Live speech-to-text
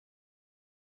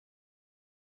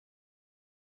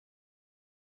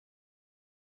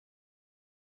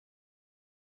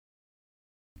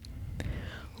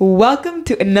Welcome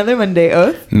to another Monday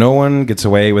of No One Gets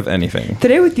Away With Anything.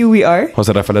 Today with you we are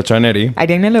José Rafael Chaneri.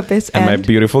 Ariana López And my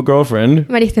beautiful girlfriend.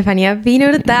 María Estefania Pino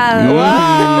Hurtado.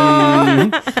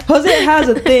 Wow. Jose has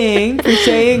a thing for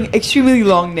saying extremely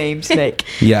long names, Nick.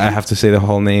 Yeah, I have to say the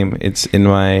whole name. It's in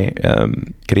my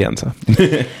crianza.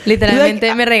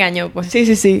 Literalmente me regañó, pues.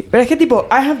 Sí. Pero es que tipo,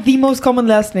 I have the most common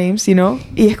last names, you know?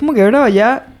 Y es como que, bro,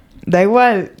 ya... Da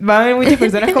igual, va a haber muchas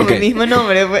personas con el mismo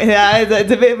nombre. Pues,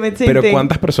 Pero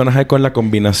 ¿cuántas personas hay con la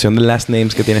combinación de last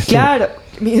names que tienes tú? Claro,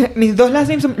 mis dos last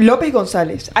names son López y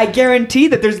González. I guarantee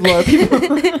that there's a lot of people.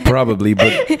 Probably, but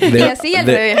Y así al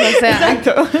revés, o sea.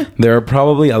 Exacto. there are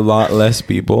probably a lot less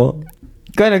people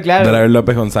Bueno, claro. that are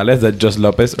López González than just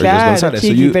López or Claro, just González.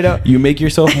 chiqui, So pero... you make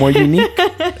yourself more unique.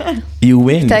 You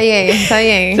win. Está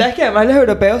bien. ¿Sabes que además los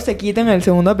europeos se quitan el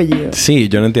segundo apellido? Sí,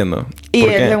 yo no entiendo. Y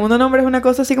 ¿Por el qué? segundo nombre es una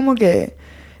cosa así como que...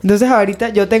 Entonces ahorita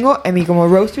yo tengo en mi como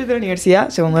roster de la universidad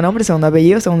segundo nombre, segundo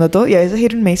apellido, segundo todo. Y a veces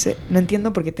Irene me dice, no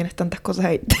entiendo por qué tienes tantas cosas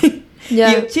ahí. Ya.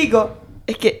 Y yo, chico,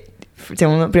 es que...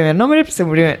 primer nombre,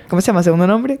 ¿cómo se llama? Segundo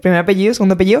nombre, primer apellido,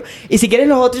 segundo apellido. Y si quieres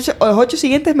los 8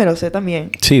 siguientes me los sé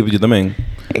también. Sí, yo también.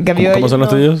 En cambio, ¿Cómo son los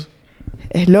tuyos?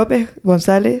 Es López,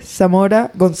 González,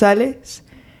 Zamora, González,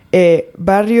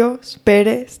 Barrios,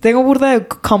 Pérez. Tengo burda de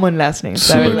common last names,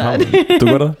 la Super verdad. common. ¿Tú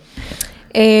acuerdas?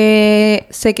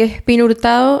 Sé que es Pino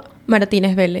Hurtado,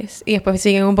 Martínez Vélez. Y después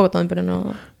siguen un poco pero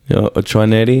no... Yo,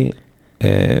 Ochoaneri,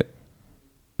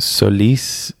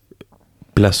 Solís,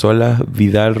 Plazola,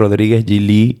 Vidal, Rodríguez,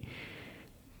 Gili,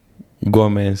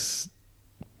 Gómez,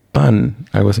 Pan,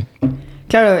 algo así.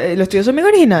 Claro, los tuyos son bien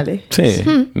originales. Sí,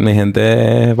 mi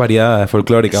gente es variada,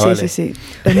 folclórica, ¿vale? Sí.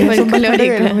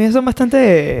 Los míos son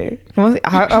bastante... ¿Cómo se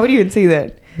how do you even say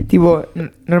that? Tipo,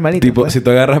 normalito. Tipo, pues. si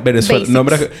tú agarras Venezuela, Basics.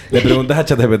 nombres, le preguntas a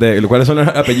ChatGPT, ¿cuáles son los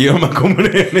apellidos más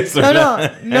comunes de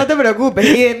Venezuela? No te preocupes.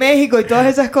 Y de México y todas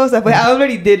esas cosas, pues I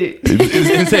already did it.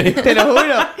 ¿En serio? Te lo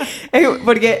juro.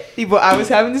 Porque, tipo, I was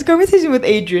having this conversation with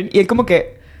Adrian y él como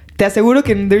que... Te aseguro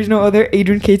que there's no other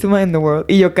Adrian Keituma in the world.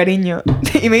 Y yo, cariño.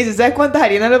 Y me dice, ¿sabes cuántas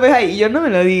Ariana López hay? Y yo, no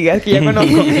me lo digas, que ya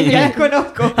conozco. Ya las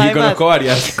conozco. Y Además, conozco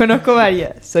varias. Conozco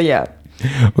varias. So, yeah.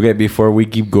 Ok, before we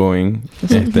keep going,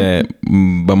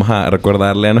 vamos a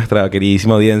recordarle a nuestra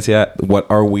queridísima audiencia, what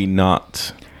are we not?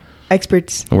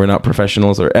 Experts. We're not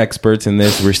professionals or experts in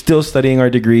this. We're still studying our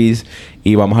degrees.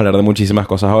 Y vamos a hablar de muchísimas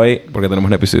cosas hoy. Porque tenemos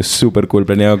un episodio súper cool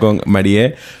planeado con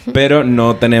Marie. Pero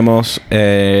no tenemos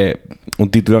un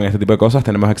título en este tipo de cosas.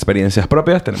 Tenemos experiencias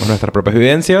propias. Tenemos nuestras propias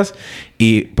vivencias.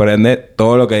 Y por ende,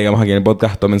 todo lo que digamos aquí en el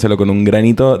podcast, tómenselo con un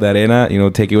granito de arena. You know,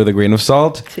 take it with a grain of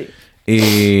salt. Sí.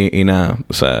 Y nada,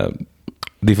 o sea,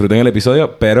 disfruten el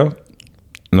episodio, pero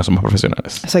no somos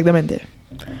profesionales. Exactamente.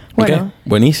 Bueno. Ok,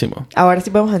 buenísimo. Ahora sí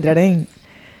podemos entrar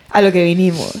a lo que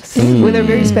vinimos. With a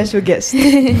very special guest.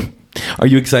 Are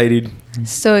you excited?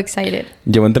 So excited.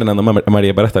 Llevo entrenando a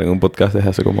María para estar en un podcast desde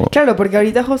hace como... Claro, porque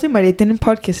ahorita José y María tienen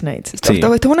podcast nights. Sí.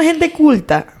 Esto es una gente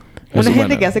culta. Una Eso, gente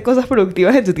bueno. que hace cosas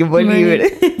productivas en su tiempo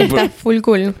libre. Está full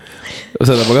cool. O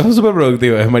sea, tampoco son súper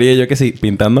productivos. Es María y yo que sí,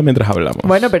 pintando mientras hablamos.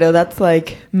 Bueno, pero that's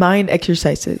like mind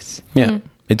exercises. Yeah,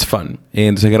 it's fun. Y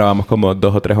entonces grabamos como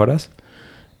 2 o 3 horas.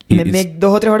 Y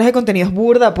 2 o 3 horas de contenido es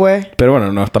burda, pues. Pero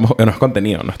bueno, no es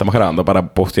contenido. No estamos grabando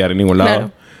para postear en ningún lado.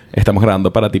 Claro. Estamos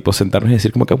grabando para tipo sentarnos y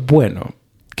decir como que, bueno,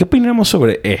 ¿qué opinamos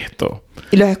sobre esto?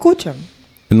 Y los escuchan.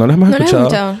 No los hemos No los he escuchado,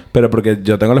 escuchado. pero porque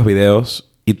yo tengo los videos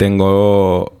y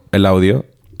tengo el audio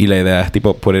y la idea es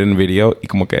tipo poner en video y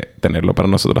como que tenerlo para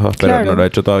nosotros dos, pero Claro. no lo he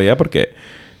hecho todavía porque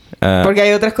Porque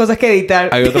hay otras cosas que editar.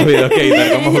 hay otros videos que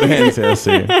editar como urgencia,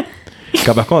 sí.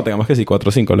 Capaz cuando tengamos que 4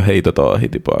 o 5 los edito todos y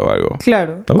tipo hago algo.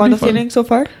 Claro. That would be ¿Cuántos fun. tienen so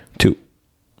far? 2.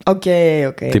 Ok.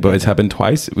 Tipo, it's happened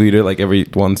twice. We do it like every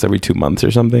 2 months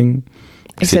or something.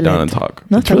 Sit down and talk.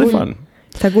 No, It's está really cool. fun.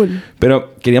 Está cool.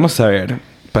 Pero queríamos saber,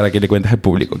 para que le cuentes al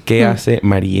público, ¿qué hace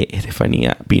María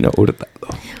Estefania Pino Hurtado?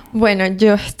 Bueno,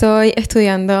 yo estoy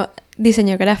estudiando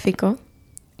diseño gráfico.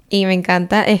 Y me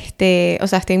encanta, o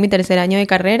sea, estoy en mi 3er año de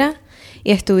carrera.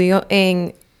 Y estudio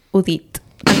en UDIT.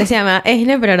 Antes se llamaba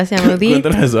ESNE, pero ahora se llama UDIT.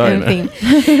 Cuéntanos eso, en vaina.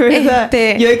 fin. ¿Verdad?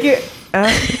 Yo de que...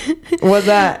 What's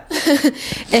that?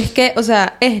 Es que, o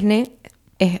sea, ESNE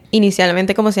es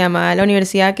inicialmente como se llamaba la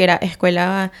universidad, que era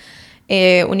Escuela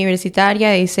Universitaria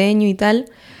de Diseño y tal.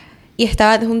 Y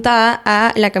estaba adjuntada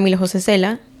a la Camilo José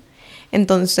Cela.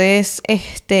 Entonces,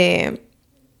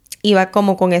 iba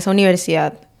como con esa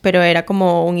universidad. Pero era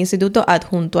como un instituto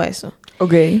adjunto a eso.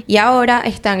 Ok. Y ahora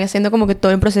están haciendo como que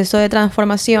todo el proceso de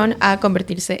transformación a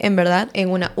convertirse en verdad en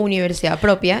una universidad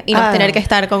propia y no tener que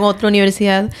estar con otra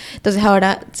universidad. Entonces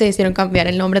ahora se hicieron cambiar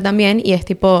el nombre también y es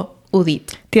tipo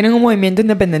UDIT. Tienen un movimiento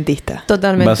independentista.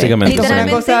 Totalmente. Básicamente.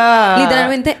 Literalmente, Como una cosa-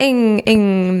 literalmente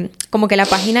en como que la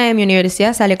página de mi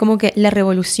universidad sale como que la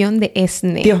revolución de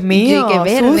ESNE. Dios mío, Yo,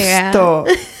 qué verga. susto.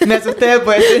 Me asusté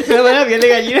después. Me da la piel de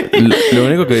gallina.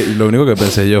 Lo único que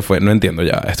pensé yo fue, no entiendo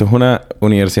ya, esto es una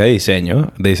universidad de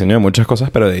diseño de muchas cosas,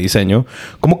 pero de diseño.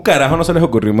 ¿Cómo carajo no se les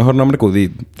ocurrió un mejor nombre que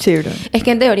UDIT? Sí, bro. Es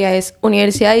que en teoría es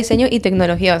Universidad de Diseño y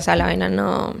Tecnología. O sea, la vaina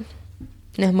no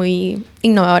es muy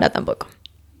innovadora tampoco.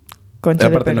 Concha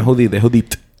de Aparte no es pelo. UDIT, es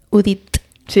UDIT. UDIT.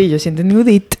 Sí, yo siento en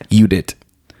UDIT. You did.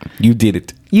 You did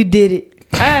it. You did it.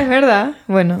 Ah, es verdad.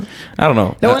 Bueno. I don't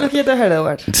know. Lo bueno es que ya te vas a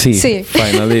graduar. Sí, Sí.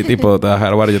 finally, tipo, te vas a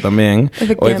graduar yo también. Hoy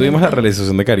Efectivamente. tuvimos la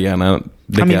realización de Cariana.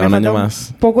 Le A mí queda me un año falta más.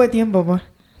 un poco de tiempo, pues.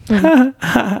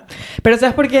 Pero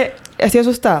 ¿sabes por qué? Estoy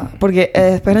asustada. Porque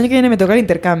después del año que viene me toca el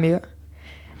intercambio.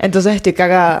 Entonces estoy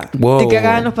cagada. Wow. Estoy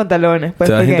cagada en los pantalones. Pues,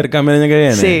 ¿Te vas a porque- intercambio el año que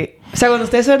viene? Sí. O sea, cuando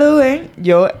ustedes se gradúen,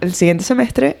 yo el siguiente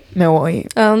semestre me voy.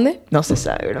 ¿A dónde? No se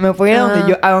sabe, pero me voy a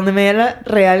Ah. donde me dé la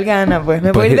real gana, pues.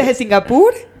 Me voy a ir Pues- desde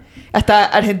Singapur hasta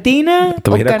Argentina Te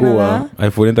vas o a ir a Canadá. Cuba. Hay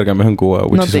full intercambios en Cuba,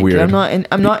 which No, is thank you. weird.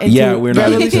 I'm not into Yeah, we're not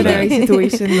revolutionary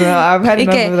situations. No, I've had ¿Y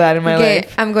enough qué? of that in my ¿Y qué? life.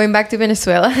 I'm going back to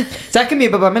Venezuela. ¿Sabes que mi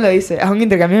papá me lo dice? Haz un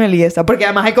intercambio en el IESA. Porque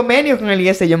además hay convenios con el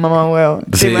IESA. Y yo, mamá, huevo.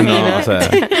 ¿Te Sí, no, imaginas? o sea...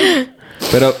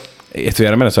 Pero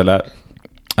estudiar en Venezuela...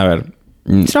 A ver...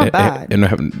 It's not bad. no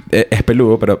es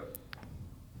peludo, pero...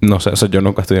 No sé, o sea, yo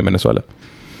nunca estudié en Venezuela.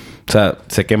 O sea,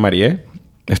 sé que María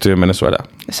estudió en Venezuela.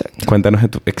 Exacto. Cuéntanos de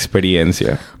tu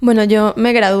experiencia. Bueno, yo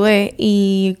me gradué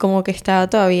y como que estaba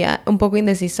todavía un poco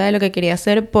indecisa de lo que quería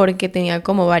hacer porque tenía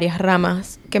como varias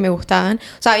ramas que me gustaban.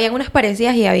 O sea, habían unas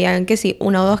parecidas y habían que sí,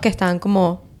 una o dos que estaban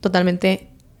como totalmente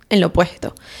en lo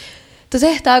opuesto.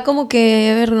 Entonces estaba como que,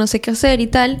 a ver, no sé qué hacer y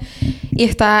tal. Y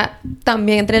estaba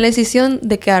también entre la decisión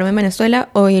de quedarme en Venezuela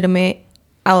o irme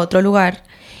a otro lugar.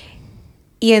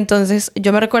 Y entonces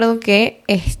yo me recuerdo que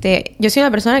yo soy una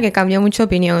persona que cambia mucho de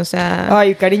opinión, o sea...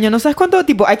 Ay, cariño, no sabes cuánto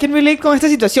tipo I can relate con esta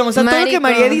situación. O sea, todo lo que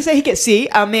Marico. María dice es que sí,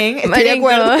 amén, estoy de Marico.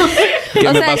 acuerdo. ¿Qué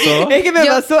O me sea, pasó? Es que me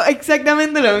Yo- pasó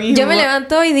exactamente lo mismo. Yo me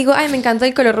levanto y digo, ay, me encanta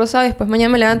el color rosado. Después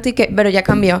mañana me levanto y que, pero ya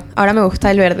cambió. Ahora me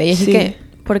gusta el verde. Y es Sí. que,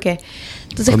 ¿por qué?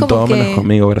 Entonces, Con como todo que... menos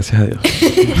conmigo, gracias a Dios.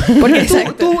 Porque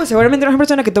Exacto. tú seguramente eres una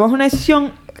persona que tomas una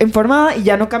decisión informada y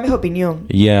ya no cambias de opinión.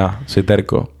 Yeah, soy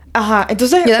terco. Ajá,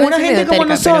 entonces Yo también una soy gente medio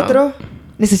como terca, nosotros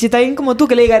necesita alguien como tú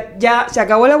que le diga, ya se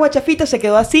acabó la guachafita, se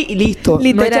quedó así y listo. No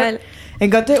Literal. echa-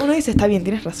 Entonces uno dice, está bien,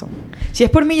 tienes razón. Si es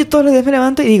por mí, yo todos los días me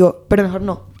levanto y digo, pero mejor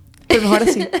no. Pero mejor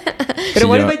así. Pero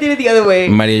Sí, what yo- if I did it the other way?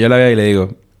 María, yo la veo y le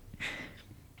digo...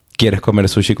 ¿Quieres comer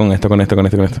sushi con esto, con esto, con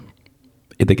esto, con esto?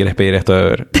 Y te quieres pedir esto de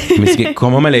beber. Y me dice,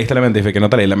 ¿cómo me leíste la mente? Y dije que no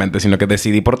te leí la mente, sino que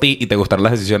decidí por ti y te gustaron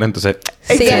las decisiones, entonces...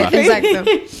 Sí, se va. exacto.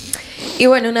 Y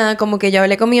bueno, nada, como que yo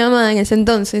hablé con mi mamá en ese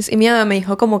entonces y mi mamá me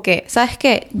dijo como que, ¿sabes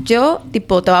qué? Yo,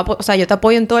 tipo, o sea, yo te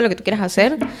apoyo en todo lo que tú quieras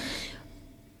hacer,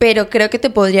 pero creo que te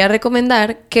podría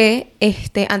recomendar que,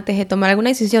 antes de tomar alguna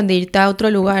decisión de irte a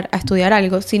otro lugar a estudiar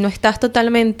algo, si no estás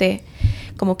totalmente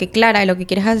como que clara de lo que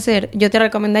quieres hacer, yo te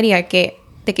recomendaría que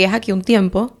te quedes aquí un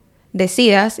tiempo,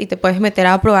 decidas y te puedes meter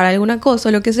a probar alguna cosa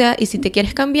o lo que sea, y si te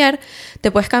quieres cambiar,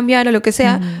 te puedes cambiar o lo que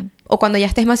sea, o cuando ya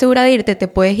estés más segura de irte, te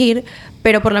puedes ir,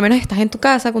 pero por lo menos estás en tu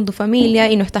casa con tu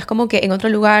familia y no estás como que en otro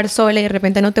lugar sola y de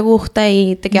repente no te gusta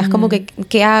y te quedas como que,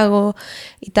 ¿qué hago?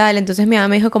 Y tal. Entonces mi mamá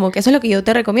me dijo como que eso es lo que yo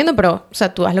te recomiendo, pero, o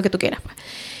sea, tú haz lo que tú quieras, pues.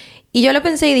 Y yo lo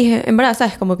pensé y dije, en verdad,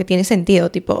 ¿sabes? Como que tiene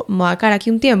sentido, tipo, me voy a quedar aquí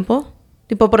un tiempo,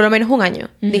 tipo, por lo menos un año.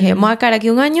 Dije, me voy a quedar aquí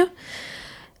un año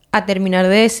a terminar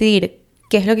de decidir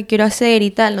qué es lo que quiero hacer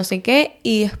y tal, no sé qué.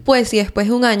 Y después, si después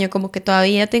de un año como que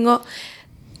todavía tengo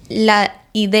la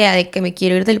idea de que me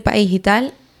quiero ir del país y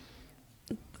tal,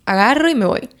 agarro y me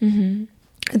voy.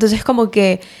 Entonces como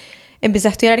que empecé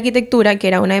a estudiar arquitectura, que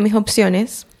era una de mis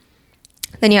opciones.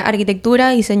 Tenía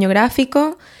arquitectura, diseño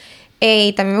gráfico,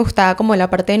 y también me gustaba como la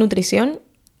parte de nutrición.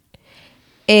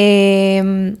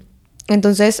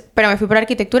 Entonces, pero me fui por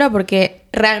arquitectura porque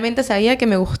realmente sabía que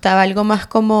me gustaba algo más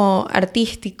como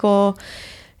artístico.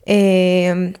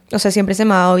 O sea, siempre se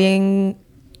me ha dado bien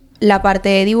la parte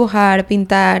de dibujar,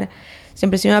 pintar.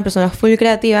 Siempre he sido una persona full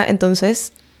creativa,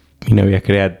 entonces... Mi novia es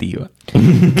creativa.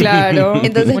 Claro.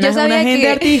 Entonces yo sabía una gente que-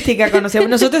 artística.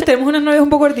 Nosotros tenemos unos novios un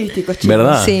poco artísticos, chicos.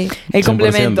 ¿Verdad? Sí. El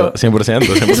complemento. 100%.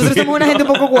 Nosotros somos una gente un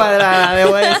poco cuadrada,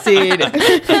 debo decir.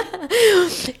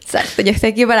 Exacto, yo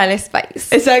estoy aquí para el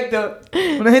Spice. Exacto.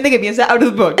 Una gente que piensa out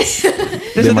of the box.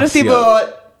 Nosotros tipo...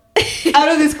 Demasiado. Out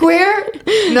of the square,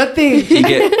 nothing. Y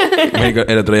que marico,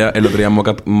 el otro día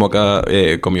Moca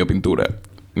comió pintura.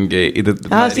 Okay. Y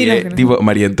sí, tipo,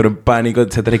 María entró en pánico,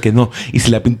 etcétera, y que no, y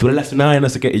si la pintura la hace una vez, no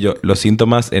sé qué. Y yo, los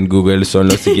síntomas en Google son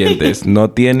los siguientes.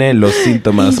 No tiene los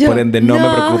síntomas, por ende no me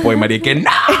preocupo. Y María, que no.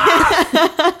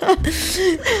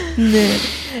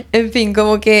 En fin,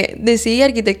 como que decidí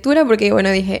arquitectura porque,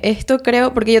 bueno, dije, esto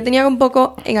creo... Porque yo tenía un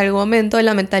poco, en algún momento,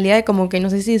 la mentalidad de como que, no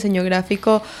sé si diseño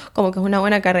gráfico como que es una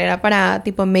buena carrera para,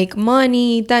 tipo, make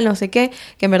money y tal, no sé qué.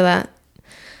 Que en verdad...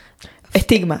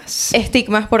 Estigmas,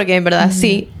 porque en verdad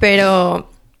sí,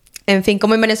 pero... En fin,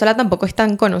 como en Venezuela tampoco es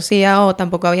tan conocida o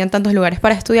tampoco habían tantos lugares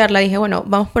para estudiarla, dije, bueno,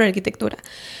 vamos por arquitectura.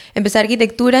 Empecé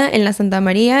arquitectura en la Santa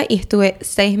María y estuve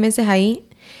 6 meses ahí.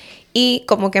 Y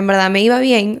como que en verdad me iba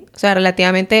bien, o sea,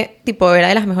 relativamente, tipo, era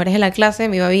de las mejores de la clase,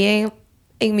 me iba bien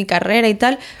en mi carrera y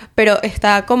tal, pero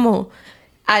estaba como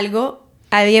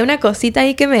había una cosita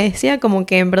ahí que me decía como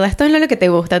que en verdad esto no es lo que te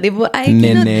gusta, tipo, ay,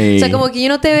 que no, o sea, como que yo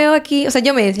no te veo aquí, o sea,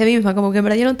 yo me decía a mí misma como que en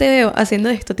verdad yo no te veo haciendo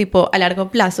esto, tipo, a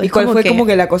largo plazo. ¿Y cuál fue como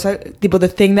que la cosa, tipo, the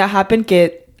thing that happened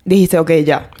que dijiste, ok,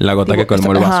 ya? La gota tipo, que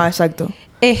colmó el vaso. Ajá, exacto. O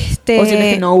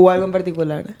sientes que no hubo algo en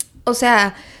particular. O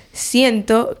sea,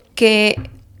 siento que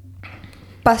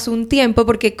pasó un tiempo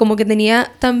porque como que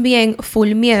tenía también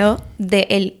full miedo de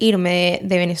el irme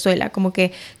de Venezuela. Como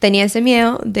que tenía ese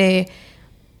miedo de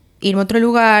irme a otro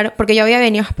lugar. Porque yo había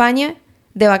venido a España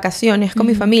de vacaciones con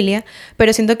mi familia.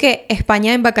 Pero siento que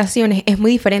España en vacaciones es muy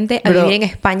diferente a vivir en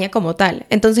España como tal.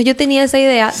 Entonces yo tenía esa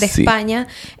idea de España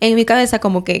en mi cabeza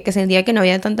como que sentía que no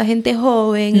había tanta gente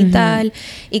joven y tal.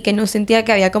 Y que no sentía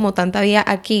que había como tanta vida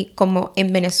aquí como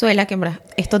en Venezuela. Que en verdad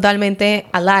es totalmente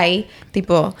a lie.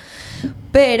 Tipo...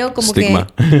 Pero como Estigma.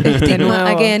 que... Estigma,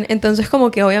 again. Entonces como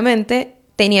que obviamente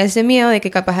tenía ese miedo de que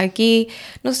capaz aquí,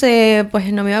 no sé,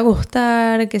 pues no me iba a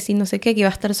gustar, que si no sé qué, que iba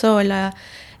a estar sola.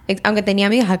 Aunque tenía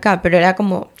amigas acá, pero era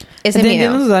como ese miedo.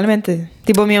 Entiendo totalmente.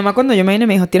 Tipo, mi mamá cuando yo me vine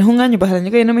me dijo, tienes un año, pues el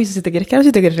año que viene me dice si te quieres quedar o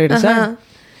si te quieres regresar. Ajá,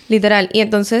 literal. Y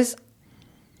entonces,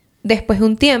 después de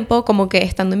un tiempo, como que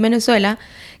estando en Venezuela,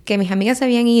 que mis amigas se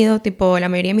habían ido, tipo, la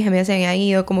mayoría de mis amigas se habían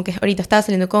ido, como que ahorita estaba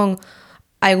saliendo con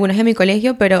algunas de mi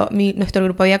colegio, pero nuestro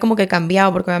grupo había como que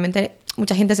cambiado, porque obviamente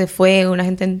mucha gente se fue, una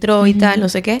gente entró y tal, no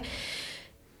sé qué.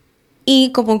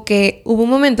 Y como que hubo un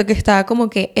momento que estaba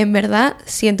como que, en verdad,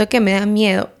 siento que me da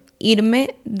miedo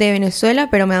irme de Venezuela,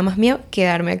 pero me da más miedo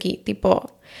quedarme aquí.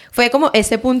 Tipo, fue como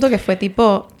ese punto que fue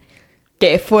tipo...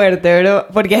 Qué fuerte, bro.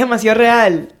 Porque es demasiado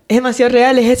real. Es demasiado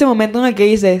real. Es ese momento en el que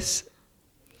dices...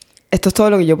 Esto es todo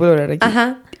lo que yo puedo lograr aquí.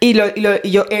 Ajá. Y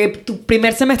yo... tu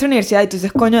primer semestre de universidad y tú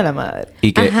dices, coño de la madre.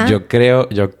 Y que yo creo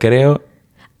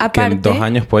Aparte, que en 2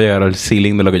 años puedo llegar al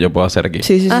ceiling de lo que yo puedo hacer aquí.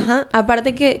 Sí. Ajá.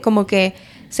 Aparte que como que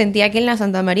sentía que en la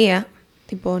Santa María,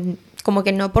 tipo, como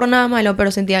que no por nada malo,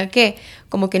 pero sentía que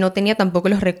como que no tenía tampoco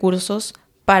los recursos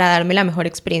para darme la mejor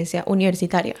experiencia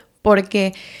universitaria.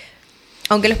 Porque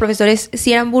aunque los profesores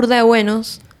sí eran burda de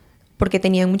buenos, porque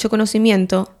tenían mucho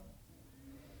conocimiento,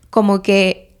 como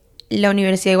que la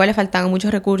universidad igual le faltaban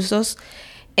muchos recursos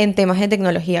en temas de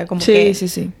tecnología. Como que,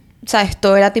 sí. ¿sabes?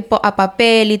 Todo era tipo a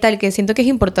papel y tal, que siento que es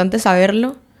importante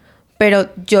saberlo. Pero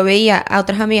yo veía a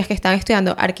otras amigas que estaban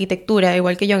estudiando arquitectura,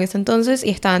 igual que yo en ese entonces,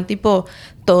 y estaban tipo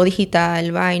todo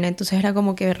digital, vaina. Entonces era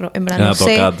como que, en verdad, no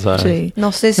sé. Sí.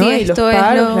 No sé si y esto los es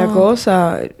paros, la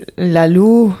cosa, la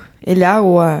luz, el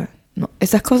agua. No,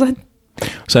 esas cosas...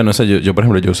 O sea, no sé, yo por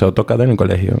ejemplo, yo usé AutoCAD en el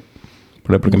colegio.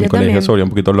 Porque mi colegio se volvió un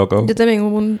poquito loco. Yo también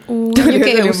hubo un año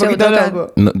que usé AutoCAD.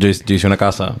 No, yo hice una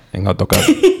casa en AutoCAD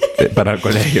para el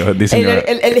colegio.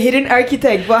 El hidden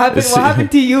architect. What happened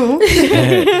to you?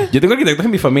 Yo tengo arquitectos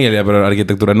en mi familia, pero la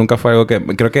arquitectura nunca fue algo que...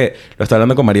 Creo que lo estaba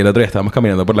hablando con María el otro día. Estábamos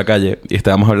caminando por la calle y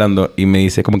estábamos hablando y me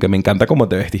dice como que me encanta cómo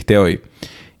te vestiste hoy.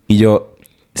 Y yo...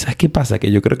 ¿Sabes qué pasa?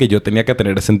 Que yo creo que yo tenía que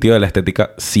tener el sentido de la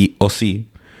estética sí o sí.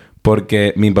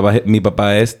 Porque mi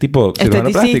papá es tipo cirujano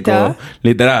plástico,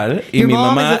 literal. Y mi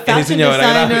mamá es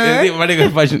diseñadora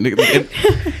gráfica.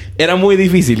 Era muy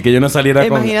difícil que yo no saliera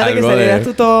con algo de... Imagínate que salieras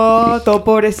tú todo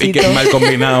pobrecito. Y que mal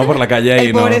combinado por la calle ahí,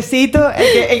 el pobrecito,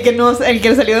 el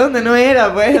que salió donde no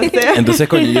era, pues. O sea. Entonces,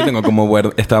 coño, yo tengo como...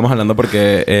 Estábamos hablando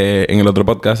porque en el otro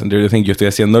podcast, en Do You Think, yo estoy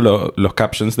haciendo los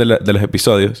captions de los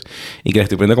episodios. Y que le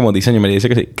estoy poniendo como diseño. Y me dice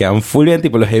que quedan full bien,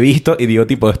 tipo, los he visto. Y digo,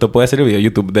 tipo, esto puede ser el video de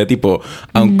YouTube de tipo...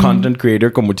 a un content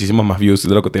creator con muchísimos más views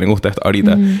de lo que tienen ustedes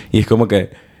ahorita. Y es como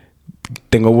que...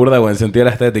 Tengo burda de buen sentido de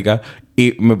la estética.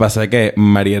 Y me pasa que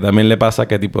María también le pasa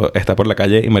que tipo está por la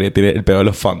calle y María tiene el pedo de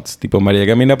los fonts. Tipo, María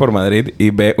camina por Madrid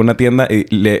y ve una tienda y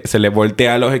se le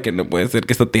voltea al ojo y que no puede ser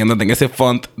que esta tienda tenga ese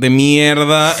font de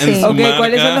mierda en su marca.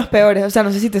 ¿Cuáles son los peores? O sea,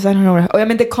 no sé si te sabes los nombres.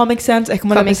 Obviamente Comic Sans es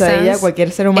como Comic la pesadilla de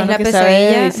cualquier ser humano que sabe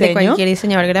de diseño. De cualquier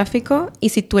diseñador gráfico. Y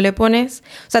si tú le pones...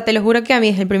 O sea, te lo juro que a mí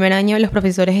desde el primer año los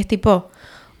profesores es tipo...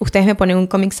 Ustedes me ponen un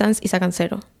Comic Sans y sacan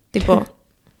 0. Tipo...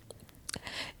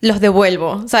 los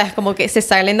devuelvo. ¿Sabes? Como que se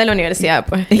salen de la universidad,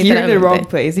 pues. You're in the wrong literalmente.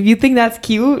 place. If you think that's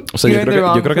cute, O sea, you're in the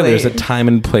wrong yo creo que there's a time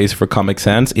and place for Comic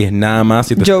Sans y es nada más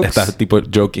si te Jokes. estás tipo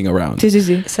joking around. Sí, sí,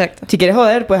 sí. Exacto. Si quieres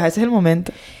joder, pues ese es el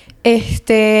momento.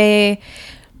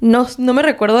 No me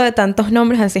recuerdo de tantos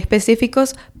nombres así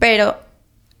específicos, pero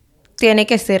tiene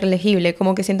que ser legible.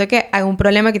 Como que siento que hay un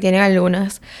problema que tienen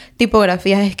algunas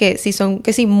tipografías es que si son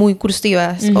que sí muy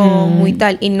cursivas o muy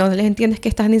tal y no les entiendes qué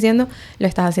estás diciendo, lo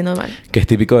estás haciendo mal. Que es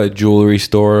típico de jewelry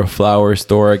store, flower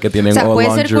store, que tienen O sea, o puede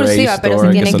ser lingerie cursiva, pero se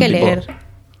store, tiene son que tipo- leer.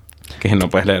 Que no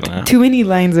puedes leer nada. Too many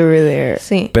lines over there.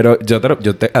 Sí. Pero yo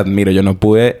te admiro. Yo no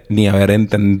pude ni haber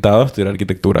intentado estudiar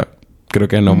arquitectura. Creo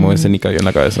que no me hubiese ni caído en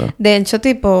la cabeza. De hecho,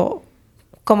 tipo,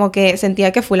 como que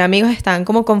sentía que full amigos estaban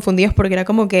como confundidos porque era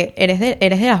como que eres de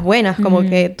las buenas, como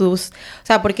que tus... O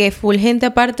sea, porque full gente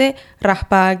aparte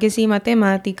raspaba que sí,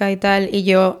 matemática y tal, y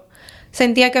yo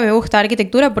sentía que me gustaba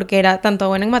arquitectura porque era tanto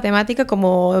buena en matemática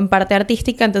como en parte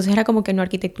artística, entonces era como que no,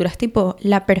 arquitectura es tipo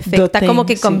la perfecta The como thing,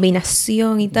 que sí.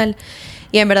 combinación y tal.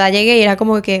 Y en verdad llegué y era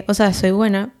como que, o sea, soy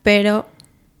buena, pero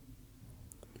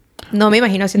no me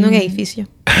imagino haciendo un edificio.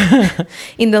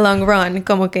 In the long run,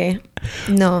 como que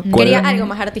no. ¿Cuál Quería era? algo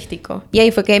más artístico. Y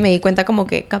ahí fue que me di cuenta como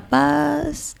que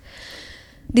capaz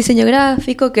diseño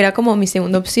gráfico, que era como mi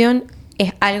segunda opción,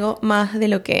 es algo más de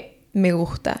lo que me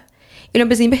gusta. Y lo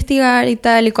empecé a investigar y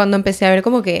tal, y cuando empecé a ver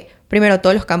como que, primero,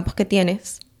 todos los campos que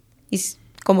tienes, y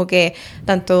como que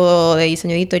tanto de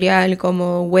diseño editorial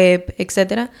como web,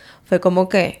 etcétera, fue como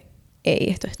que, ey,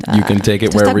 esto está... You can take it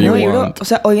esto está wherever you cool. want. O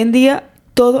sea, hoy en día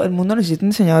todo el mundo necesita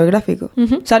un diseñador gráfico.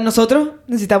 O sea, nosotros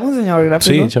necesitamos un diseñador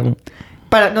gráfico. Sí, chamo.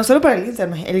 No solo para el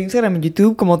Instagram y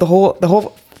YouTube, como the whole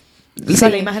o sea,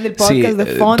 la imagen del podcast, the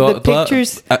font, the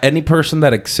pictures. Any person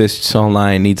that exists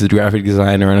online needs a graphic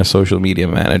designer and a social media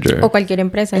manager. O cualquier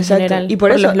empresa en Exacto. general. Y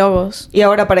por eso- los logos. Y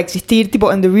ahora, para existir,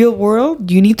 tipo, in the real world,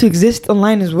 you need to exist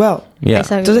online as well. Yeah.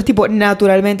 Exacto. Entonces, tipo,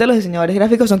 naturalmente los diseñadores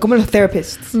gráficos son como los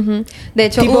therapists. Ujú. De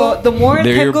hecho, Tipo, hubo... the more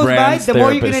They're time your goes by, brand's the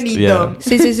more you're gonna therapist, need yeah. them.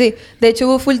 Sí, sí, sí. De hecho,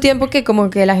 hubo full tiempo que como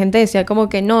que la gente decía como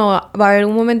que no, va a haber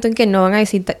un momento en que no van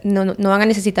a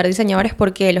necesitar diseñadores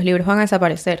porque los libros van a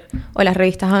desaparecer o las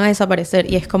revistas van a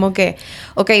desaparecer. Y es como que,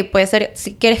 ok, puede ser,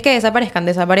 si quieres que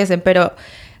desaparecen, pero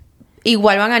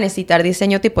igual van a necesitar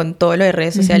diseño tipo en todo lo de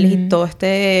redes sociales y todo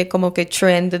este como que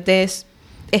trend de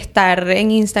estar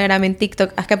en Instagram, en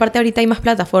TikTok. Es que aparte ahorita hay más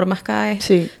plataformas cada vez.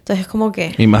 Sí. Entonces es como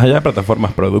que... Y más allá de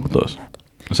plataformas, productos.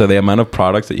 O sea, the amount of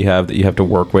products that you have to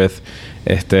work with.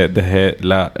 Desde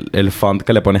el font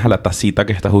que le pones a la tacita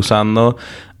que estás usando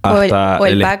hasta o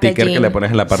el el sticker que packaging. le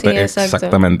pones en la parte... Sí, exacto.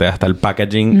 Exactamente. Hasta el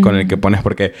packaging con el que pones.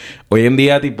 Porque hoy en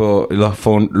día, tipo,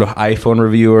 los iPhone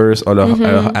reviewers o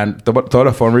todos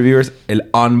los phone reviewers, el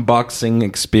unboxing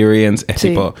experience es Sí.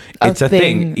 tipo... A It's a thing.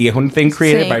 thing. Y es un thing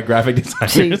created Sí. by graphic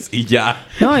designers. Y ya.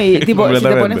 No, y tipo, si te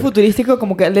Completamente. pones futurístico,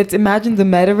 como que let's imagine the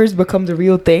metaverse becomes a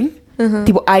real thing.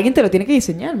 Tipo, alguien te lo tiene que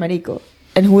diseñar, marico.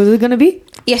 And who is it gonna be?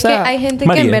 Y es O sea, que hay gente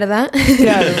María. que en verdad...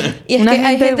 Claro. Y es Una que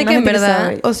hay gente una que en verdad,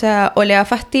 sabe. o sea, o le da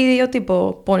fastidio,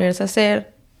 tipo, ponerse a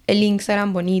hacer el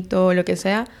Instagram bonito o lo que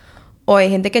sea, o hay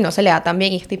gente que no se le da tan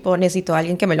bien y es tipo, necesito a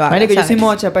alguien que me lo haga. Marico, yo ¿sabes? soy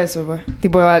mocha para eso, pues.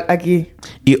 Tipo, aquí.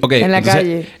 Y, ok, En la entonces,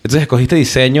 calle. Entonces escogiste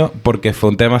diseño porque fue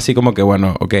un tema así como que,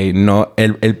 bueno, ok, no...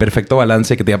 El perfecto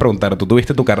balance que te iba a preguntar. ¿Tú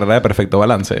tuviste tu carrera de perfecto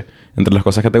balance entre las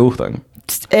cosas que te gustan?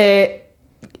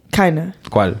 Kinda.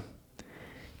 ¿Cuál?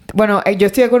 Bueno, yo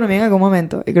estudié economía en algún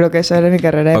momento. Y creo que esa era mi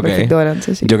carrera de Ok. perfecto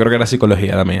balance, sí. Yo creo que era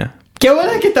psicología la mía. Qué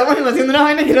bueno que estamos haciendo unas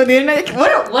vainas que no tienen nada que... What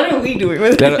are we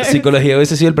doing? Claro, psicología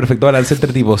hubiese sido el perfecto balance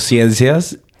entre tipo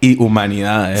ciencias y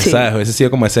humanidades, Sí. ¿sabes? Hubiese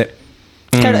sido como ese...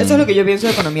 Claro, eso es lo que yo pienso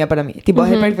de economía para mí. Tipo,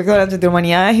 es el perfecto balance entre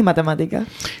humanidades y matemáticas.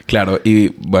 Claro,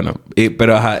 y bueno,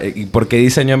 pero ajá, ¿y por qué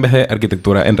diseño en vez de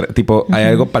arquitectura? Tipo, ¿hay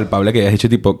algo palpable que hayas hecho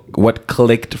tipo, what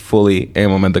clicked fully en el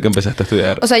momento que empezaste a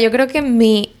estudiar? O sea, yo creo que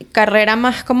mi carrera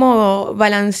más como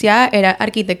balanceada era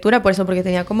arquitectura, por eso, porque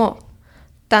tenía como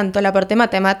tanto la parte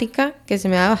matemática, que se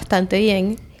me da bastante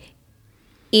bien,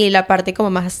 y la parte como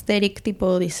más aesthetic,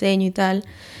 tipo diseño y tal.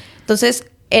 Entonces,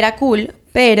 era cool,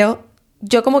 pero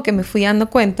yo como que me fui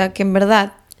dando cuenta que en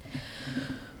verdad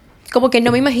como que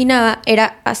no me imaginaba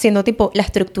era haciendo tipo la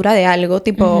estructura de algo,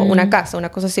 tipo una casa, una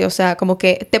cosa así. O sea, como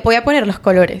que te podía poner los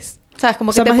colores. ¿Sabes?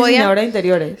 Como O sea, que te más podía... diseñadora de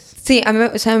interiores. Sí,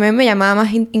 o sea, a mí me llamaba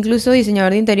más incluso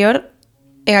diseñador de interior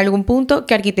en algún punto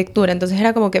que arquitectura. Entonces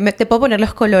era como que te puedo poner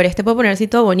los colores, te puedo poner así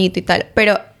todo bonito y tal.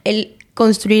 Pero el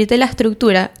construirte la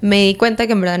estructura, me di cuenta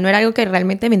que en verdad no era algo que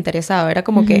realmente me interesaba. Era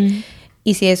como que...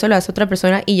 Y si eso lo hace otra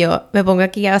persona y yo me pongo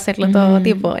aquí a hacerlo todo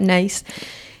tipo nice.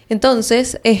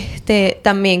 Entonces,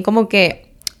 también como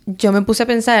que yo me puse a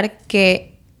pensar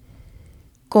que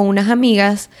con unas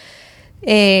amigas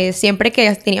siempre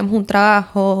que teníamos un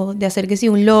trabajo de hacer que sí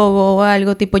un logo o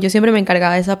algo, tipo, yo siempre me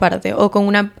encargaba de esa parte. O con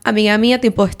una amiga mía,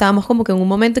 tipo, estábamos como que en un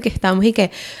momento que estábamos y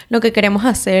que lo que queremos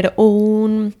hacer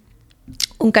un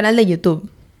canal de YouTube.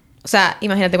 O sea,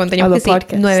 imagínate cuánto teníamos que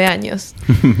sí, 9 años.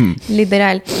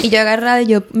 Literal. Y yo agarraba y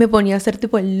yo me ponía a hacer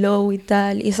tipo el logo y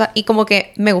tal. Y como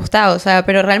que me gustaba, o sea,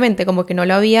 pero realmente como que no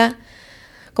lo había...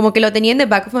 Como que lo tenía en the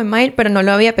back of my mind, pero no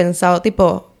lo había pensado,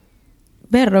 tipo...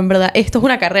 Verlo, en verdad, esto es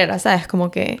una carrera, ¿sabes? Como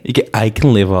que... Y que I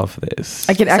can live off this.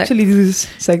 I can actually do this.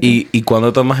 Exacto. Y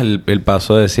cuando tomas el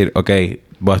paso de decir, ok,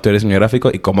 voy a estudiar diseño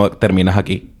gráfico, ¿y cómo terminas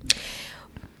aquí?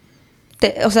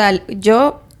 O sea,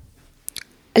 yo...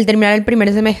 Al terminar el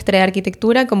primer semestre de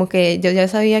arquitectura, como que yo ya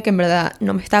sabía que en verdad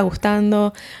no me estaba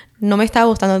gustando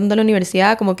tanto la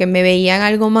universidad, como que me veían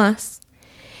algo más.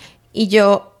 Y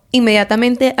yo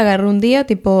inmediatamente agarré un día,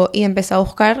 tipo, y empecé a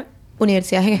buscar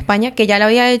universidades en España, que ya lo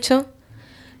había hecho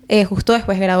justo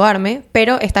después de graduarme,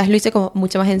 pero esta vez lo hice como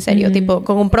mucho más en serio, tipo,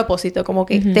 con un propósito, como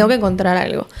que tengo que encontrar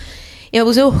algo. Y me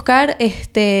puse a buscar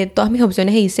todas mis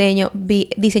opciones de diseño. Vi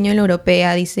diseño en la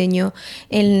europea, diseño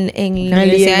en la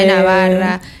Universidad de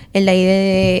Navarra, en la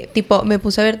IDE. Tipo, me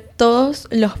puse a ver todos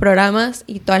los programas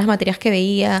y todas las materias que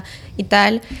veía y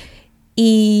tal.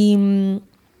 Y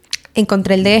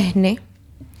encontré el de ESNE,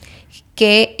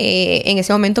 que en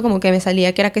ese momento como que me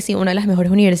salía que era que sí, una de las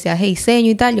mejores universidades de diseño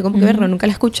y tal. Yo como que verlo, nunca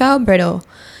la he escuchado, pero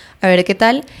a ver qué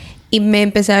tal. Y me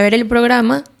empecé a ver el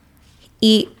programa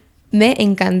y... me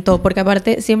encantó, porque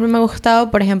aparte siempre me ha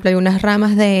gustado, por ejemplo, algunas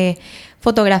ramas de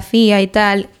fotografía y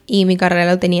tal, y mi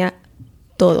carrera lo tenía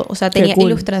todo. O sea, tenía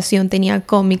ilustración, tenía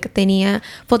cómic, tenía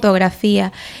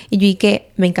fotografía, y yo y que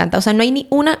me encanta. O sea, no hay ni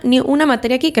una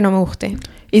materia aquí que no me guste.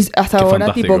 Y hasta Qué ahora,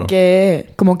 fantástico.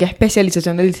 tipo, ¿qué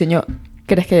especialización del diseño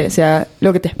crees que sea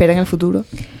lo que te espera en el futuro?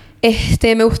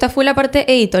 Me gusta full la parte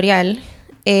editorial.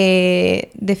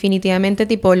 Definitivamente,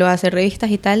 tipo, lo de hacer revistas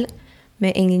y tal,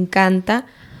 me encanta.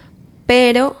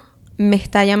 Pero me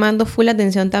está llamando full la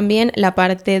atención también la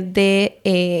parte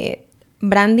de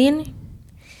branding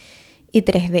y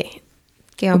 3D.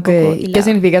 Que va un poco hilado. ¿Qué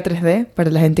significa 3D para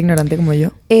la gente ignorante como yo?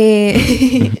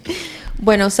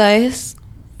 Bueno, ¿sabes?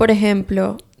 Por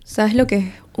ejemplo, ¿sabes lo que es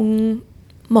un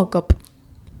mock-up?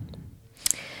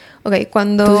 Ok,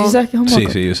 cuando... ¿Tú sí sabes qué es un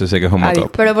mock-up? Sí, yo sé que es un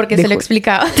mock-up. Pero porque se lo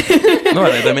explicaba. No,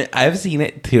 vale, también... I've seen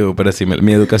it too. Pero sí,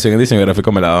 mi educación en diseño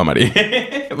gráfico me la ha dado María.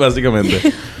 Básicamente.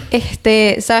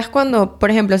 ¿Sabes cuando,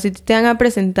 por ejemplo, si te van a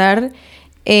presentar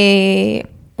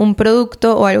un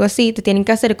producto o algo así, te tienen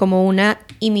que hacer como una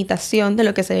imitación de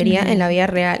lo que se vería en la vida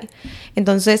real?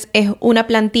 Entonces, es una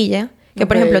plantilla que,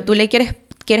 por ejemplo, tú le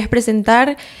quieres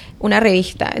presentar una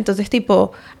revista. Entonces,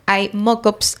 tipo, hay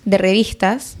mock-ups de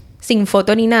revistas sin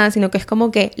foto ni nada, sino que es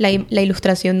como que la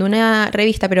ilustración de una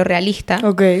revista, pero realista.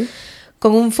 Ok.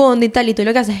 Con un fondo y tal, y tú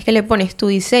lo que haces es que le pones tu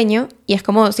diseño y es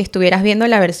como si estuvieras viendo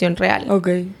la versión real. Ok.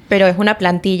 Pero es una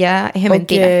plantilla, es de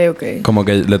mentira. Ok. Como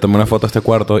que le tomé una foto a este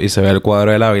cuarto y se ve el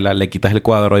cuadro del Ávila, le quitas el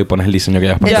cuadro y pones el diseño que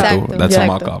ya has puesto Exacto, tú. That's a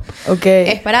exacto. mock-up. Ok.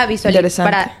 Es para visualizar,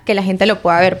 Interesante. para que la gente lo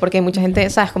pueda ver, porque mucha gente,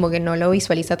 ¿sabes? Como que no lo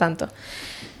visualiza tanto.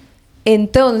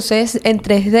 Entonces, en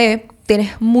 3D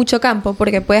tienes mucho campo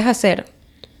porque puedes hacer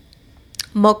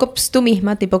mockups tú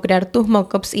misma, tipo crear tus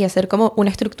mockups y hacer como una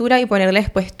estructura y ponerle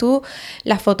después tú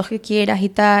las fotos que quieras y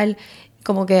tal,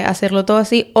 como que hacerlo todo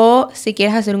así. O si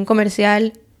quieres hacer un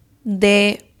comercial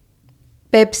de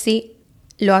Pepsi,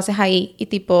 lo haces ahí y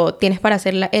tipo tienes para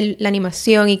hacer la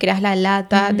animación y creas la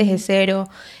lata desde cero.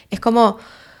 Es como...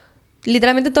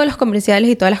 Literalmente todos los comerciales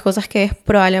y todas las cosas que ves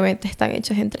probablemente están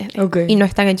hechos en 3D. Ok. Y no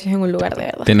están hechos en un lugar de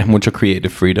verdad. Tienes mucho creative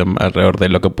freedom alrededor de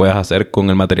lo que puedes hacer con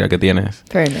el material que tienes.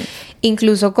 Fair enough.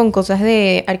 Incluso con cosas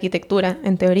de arquitectura,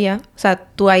 en teoría. O sea,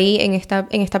 tú ahí en esta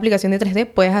aplicación de 3D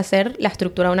puedes hacer la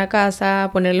estructura de una casa,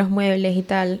 poner los muebles y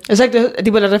tal. Exacto.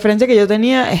 Tipo, la referencia que yo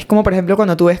tenía es como, por ejemplo,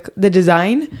 cuando tú ves the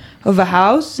design of a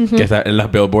house. Que está en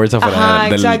las billboards afuera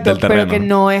del terreno. Pero que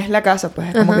no es la casa, pues.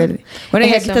 Es como que... Bueno, y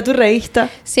Es aquí eso. está tu revista.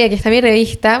 Sí, aquí está mi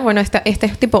revista. Bueno, esta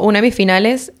es tipo una de mis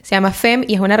finales. Se llama Fem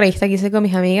y es una revista que hice con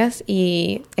mis amigas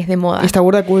y es de moda. Y está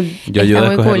burda cool. Yo ayudé Está a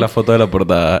muy escoger cool. la foto de la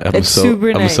portada. It's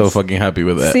super I'm nice. so fucking happy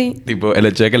with that. Sí. Tipo, el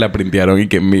hecho de que la printearon y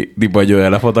que tipo ayudé a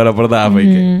la foto de la portada fue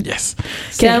que... Yes.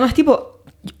 Que además, tipo,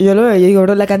 yo lo veo, yo digo,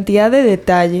 bro, la cantidad de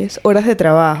detalles, horas de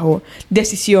trabajo,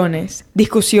 decisiones,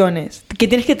 discusiones que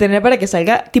tienes que tener para que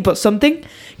salga, tipo, something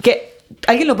que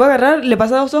alguien lo puede agarrar, le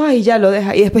pasa 2 hojas y ya lo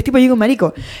deja. Y después, tipo, yo digo,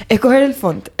 marico, escoger el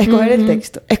font, escoger el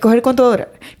texto, escoger cuánto va a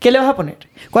durar, qué le vas a poner,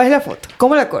 cuál es la foto,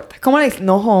 cómo la cortas, cómo la...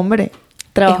 No, hombre.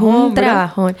 Es un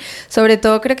trabajón. Sobre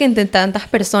todo creo que entre tantas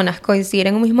personas coincidir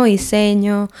en un mismo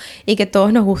diseño y que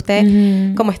todos nos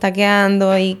guste cómo está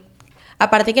quedando y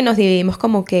aparte que nos dividimos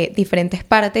como que diferentes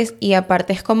partes y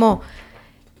aparte es como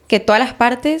que todas las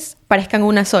partes parezcan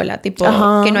una sola, tipo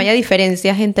Ajá. que no haya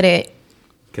diferencias entre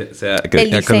Que sea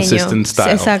el a diseño. consistent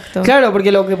style. Exacto. Claro,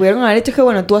 porque lo que pudieron haber hecho es que,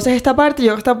 bueno, tú haces esta parte, yo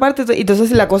hago esta parte, y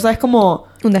entonces la cosa es como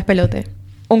Un despelote.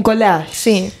 un collage.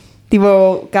 Sí.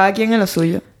 Tipo, cada quien en lo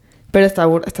suyo. Pero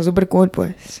está súper cool,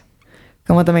 pues.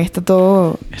 Como también está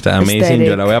todo... Está amazing. aesthetic.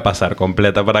 Yo la voy a pasar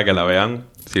completa para que la vean.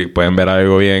 Si pueden ver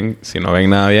algo bien. Si no ven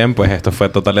nada bien, pues esto fue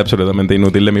total y absolutamente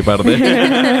inútil de mi parte.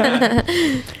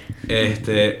 Yo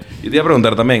te iba a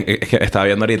preguntar también, es que estaba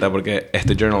viendo ahorita porque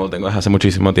este journal lo tengo desde hace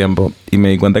muchísimo tiempo y me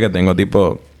di cuenta que tengo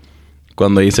tipo,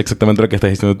 cuando hice exactamente lo que estás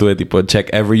diciendo tú, de tipo, check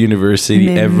every university,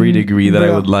 every degree that I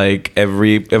would like,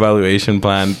 every evaluation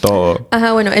plan, todo.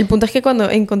 Ajá, bueno, el punto es que cuando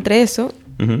encontré eso,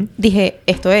 dije,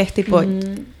 esto es, tipo...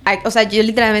 o sea, yo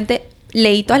literalmente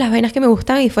leí todas las vainas que me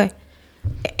gustaban y fue...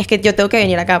 Es que yo tengo que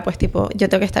venir acá, pues, tipo... Yo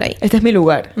tengo que estar ahí. Este es mi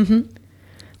lugar. Ujú.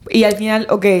 Y al final,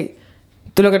 ok,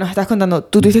 tú lo que nos estás contando,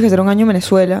 tú tuviste que hacer un año en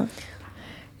Venezuela.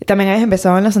 También habías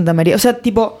empezado en la Santa María. O sea,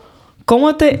 tipo,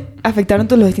 ¿cómo te afectaron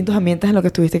todos los distintos ambientes en los que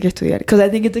tuviste que estudiar? Because I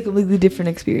think it's a completely different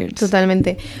experience.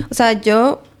 Totalmente. O sea,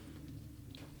 yo...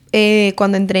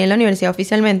 cuando entré en la universidad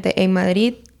oficialmente en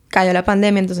Madrid, cayó la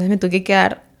pandemia, entonces me tuve que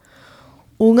quedar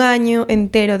un año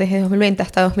entero desde 2020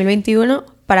 hasta 2021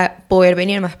 para poder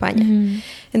venirme a España.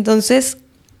 Entonces,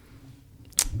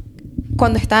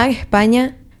 cuando estaba en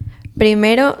España,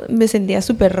 primero me sentía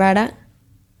súper rara,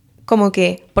 como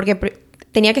que, porque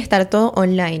tenía que estar todo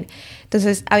online.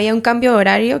 Entonces, había un cambio de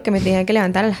horario que me tenía que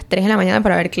levantar a las 3 de la mañana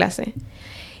para ver clase.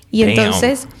 Y Damn.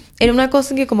 entonces, era una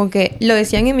cosa que como que lo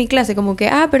decían en mi clase, como que,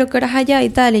 pero ¿qué horas allá? Y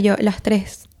tal, y yo, las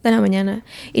 3 de la mañana.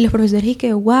 Y los profesores, y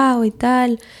que, wow, y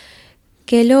tal,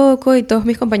 qué loco, y todos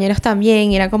mis compañeros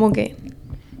también, y era como que...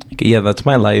 Yeah, that's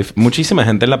my life. Muchísima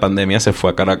gente en la pandemia se fue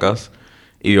a Caracas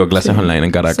y dio clases online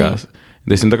en Caracas.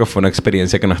 Yo siento que fue una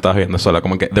experiencia que no estabas viendo sola.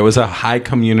 Como que there was a high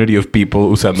community of people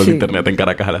usando el internet en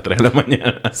Caracas a las 3 de la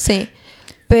mañana. Sí.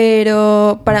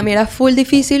 Pero para mí era full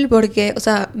difícil porque, o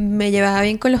sea, me llevaba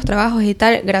bien con los trabajos y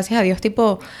tal. Gracias a Dios,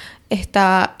 tipo,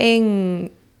 está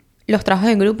en los trabajos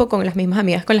en grupo con las mismas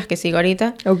amigas con las que sigo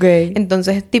ahorita. Ok.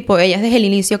 Entonces, tipo, ellas desde el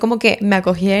inicio como que me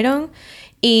acogieron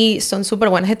y son súper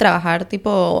buenas de trabajar,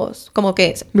 tipo, como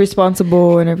que...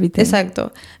 Responsible and everything.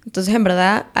 Exacto. Entonces, en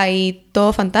verdad, ahí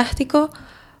todo fantástico.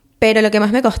 Pero lo que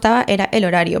más me costaba era el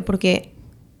horario, porque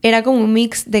era como un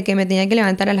mix de que me tenía que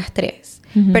levantar a las 3.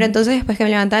 Pero entonces, después que me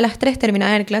levantaba a las 3,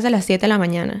 terminaba de ver clase a las 7 de la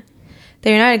mañana.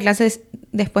 Terminaba de ver clases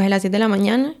después de las 7 de la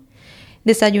mañana.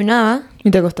 Desayunaba.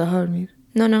 Y te acostabas a dormir.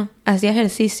 No. Hacía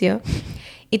ejercicio.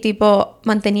 Y tipo,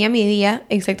 mantenía mi día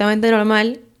exactamente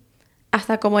normal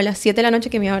hasta como a las 7 de la noche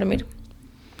que me iba a dormir.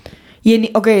 Y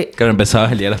ok, Claro,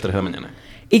 empezabas el día a las 3 de la mañana.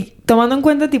 y tomando en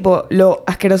cuenta, tipo, lo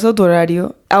asqueroso de tu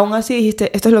horario, aún así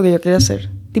dijiste, esto es lo que yo quiero hacer.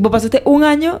 Tipo, pasaste un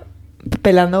año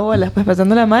pelando bolas, pues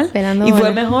pasándola mal. Pelando y fue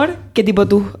bolas. mejor que, tipo,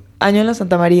 tus años en la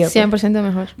Santa María. pues. 100%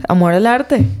 mejor. Amor al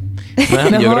arte.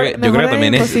 Bueno, yo creo que mejor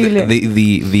también es imposible.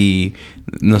 the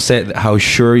no sé, how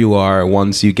sure you are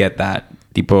once you get that.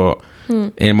 Tipo,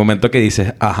 en el momento que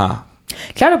dices, ajá.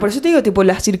 Claro, por eso te digo, tipo,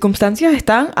 las circunstancias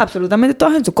están absolutamente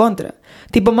todas en su contra.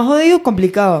 Tipo, más jodido,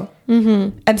 complicado.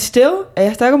 And still,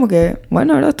 ella estaba como que,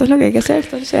 bueno, ahora esto es lo que hay que hacer,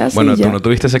 esto se hace. Bueno, y ya. tú no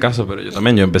tuviste ese caso, pero yo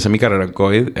también. Yo empecé mi carrera en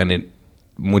COVID.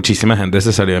 Muchísima gente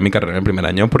se salió de mi carrera en el primer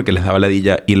año porque les daba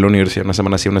ladilla ir a la universidad una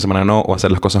semana sí, una semana no, o hacer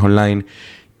las cosas online.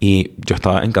 Y yo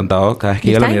estaba encantado cada vez que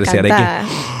iba a la universidad. Encantada.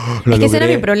 Lo Es que ese era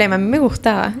logré. mi problema. A mí me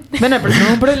gustaba. Bueno, pero no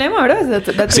es un problema,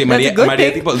 ¿verdad? Sí, María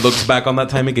tipo looks back on that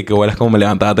time y que huelas como me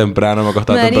levantaba temprano, me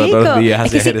acostaba temprano todos los días,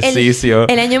 es que hacía sí, ejercicio.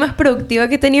 el año más productivo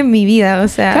que he tenido en mi vida, o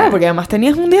sea... Claro, porque además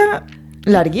tenías un día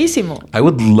larguísimo. I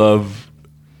would love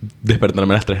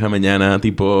despertarme a las 3 de la mañana,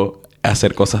 tipo,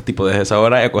 hacer cosas tipo desde esa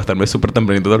hora y acostarme súper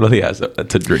tempranito todos los días.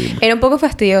 That's a dream. Era un poco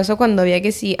fastidioso cuando había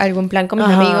que sí algún plan con mis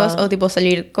Ajá. amigos o tipo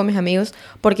salir con mis amigos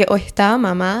porque o estaba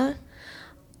mamada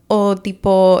o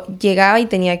tipo llegaba y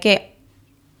tenía que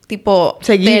tipo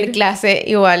Seguir. tener clase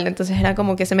igual, entonces era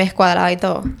como que se me descuadraba y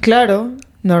todo. Claro,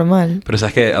 normal. Pero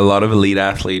sabes que a lot of elite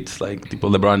athletes, like tipo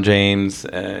LeBron James,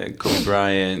 Kobe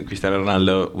Bryant, Cristiano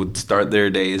Ronaldo, would start their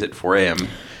days at 4 a.m.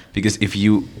 Because if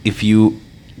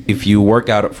you work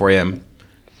out at 4 a.m.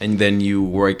 and then you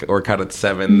work out at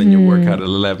 7, then you work out at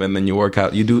 11, then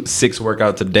you do 6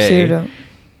 workouts a day. Sí, bro.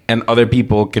 And other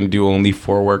people can do only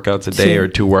 4 workouts a day Sí. or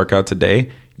 2 workouts a day.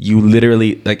 You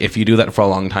literally, like, if you do that for a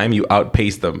long time, you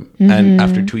outpace them. And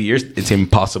after 2 years, it's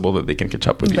impossible that they can catch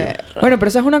up with you. Bueno, pero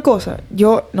esa es una cosa.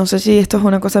 Yo no sé si esto es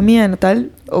una cosa mía, no tal,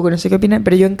 o que no sé qué opinan,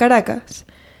 pero yo en Caracas,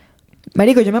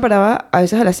 marico, yo me paraba a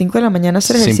veces a las 5 de la mañana a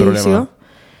hacer Sin ejercicio. problema.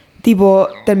 tipo,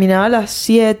 terminaba a las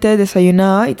 7,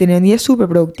 desayunaba y tenía un día súper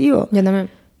productivo. Yo también.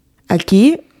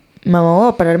 Aquí,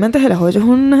 mamá, pararme antes de las 8 es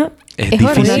una Es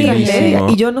tragedia. dificilísimo.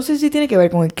 Y yo no sé si tiene que ver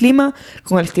con el clima,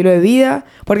 con el estilo de vida,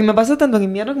 porque me pasa tanto en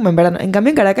invierno como en verano. En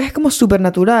cambio, en Caracas es como súper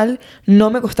natural, no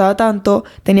me costaba tanto,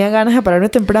 tenía ganas de pararme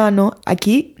temprano.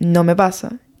 Aquí no me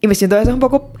pasa. Y me siento a veces un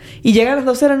poco... Y llegan las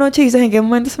 12 de la noche y dices, ¿en qué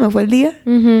momento se me fue el día?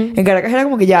 Ujú. En Caracas era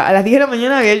como que ya, a las 10 de la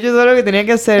mañana había hecho todo lo que tenía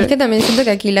que hacer. Es que también siento que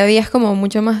aquí la vida es como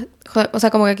mucho más... O sea,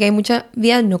 como que aquí hay mucha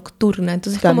vida nocturna.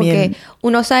 Entonces, También. como que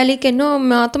uno sale y que no,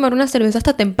 me va a tomar una cerveza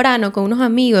hasta temprano con unos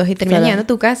amigos y termina Claro. llegando a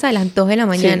tu casa a las 2 de la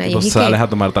mañana. Y Tipo, es y sales que... a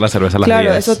tomarte la cerveza a las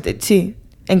Claro, 10. eso sí.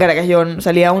 En Caracas yo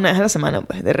salía una vez a la semana,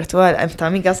 pues. De resto, estaba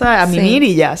en mi casa a Sí. mimir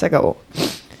y ya, se acabó.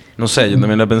 No sé, yo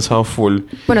también lo he pensado full.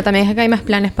 Bueno, también es que hay más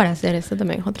planes para hacer. Eso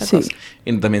también es otra Sí. cosa.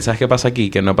 Y también, ¿sabes qué pasa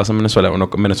aquí? Que no pasa en Venezuela. Uno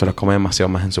en Venezuela come demasiado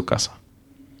más en su casa.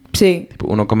 Sí. Tipo,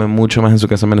 uno come mucho más en su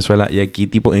casa en Venezuela. Y aquí,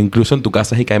 tipo, incluso en tu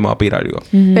casa es y caemos a pedir algo.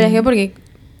 Pero es que porque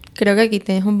creo que aquí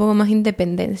tienes un poco más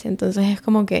independencia. Entonces es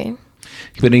como que...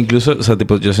 Pero incluso, o sea,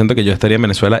 tipo, yo siento que yo estaría en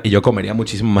Venezuela y yo comería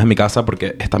muchísimo más en mi casa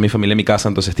porque está mi familia en mi casa.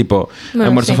 Entonces, tipo, Bueno,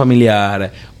 almuerzo sí.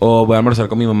 familiar o voy a almorzar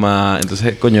con mi mamá.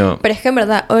 Entonces, coño... Pero es que en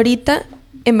verdad, ahorita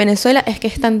en Venezuela es que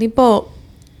están tipo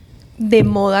de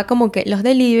moda como que los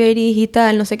deliveries y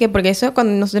tal, no sé qué. Porque eso,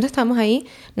 cuando nosotros estábamos ahí,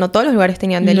 no todos los lugares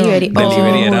tenían No. delivery.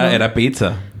 Delivery Oh. era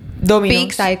pizza. Domino's.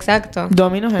 Pizza, exacto.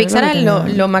 Domino's Pizza era era lo que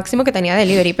tenía. lo máximo que tenía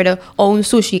delivery, pero... O un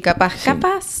sushi, capaz.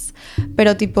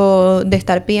 Pero tipo de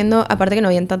estar pidiendo... Aparte que no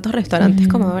habían tantos restaurantes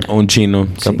como ahora. O un chino.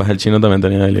 Capaz el chino también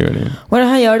tenía delivery. Bueno,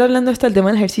 ajá, y ahora hablando del tema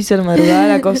del ejercicio de madrugada,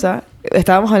 la cosa...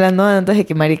 Estábamos hablando antes de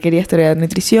que Mari quería estudiar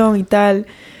nutrición y tal.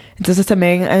 Entonces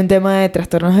también hay un tema de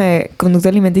trastornos de conducta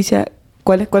alimenticia.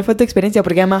 ¿Cuál fue tu experiencia?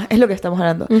 Porque además es lo que estamos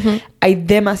hablando. Ujú. Hay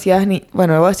demasiadas...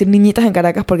 Bueno, voy a decir niñitas en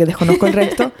Caracas porque desconozco el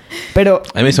resto. Pero...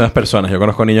 A mí son las personas. Yo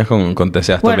conozco niños con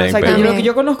TCAs Bueno, también. exacto. Pero... Yo lo que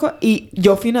yo conozco... Y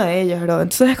yo fui una de ellas, bro.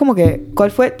 Entonces es como que...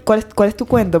 ¿Cuál es tu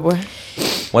cuento, pues?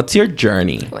 What's your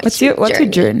journey? What's your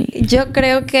journey? Yo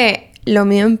creo que lo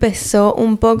mío empezó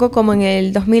un poco como en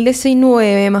el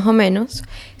 2019, más o menos.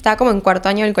 Estaba como en cuarto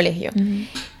año del colegio.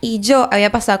 Y yo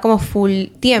había pasado como full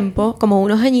tiempo, como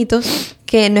unos añitos,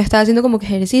 que no estaba haciendo como que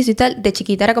ejercicio y tal. De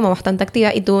chiquita era como bastante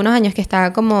activa y tuve unos años que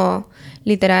estaba como,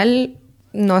 literal,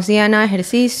 no hacía nada de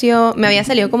ejercicio. Me había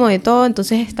salido como de todo,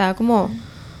 entonces estaba como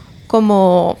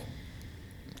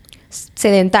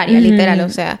sedentaria, literal, o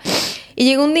sea. Y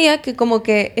llegó un día que como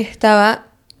que estaba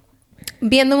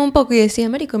viéndome un poco y decía,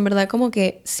 marico, en verdad como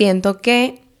que siento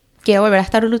que quiero volver a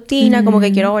esta rutina, como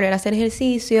que quiero volver a hacer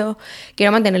ejercicio,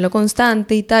 quiero mantenerlo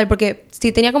constante y tal, porque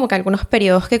sí tenía como que algunos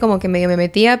periodos que como que medio me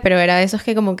metía, pero era de esos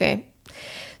que como que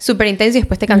súper intenso y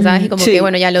después te cansabas y como Sí. que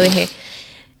bueno, ya lo dejé.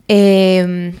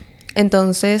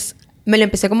 Entonces me lo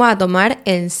empecé como a tomar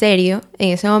en serio en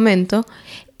ese momento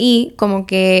y como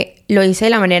que lo hice de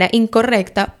la manera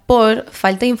incorrecta por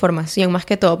falta de información más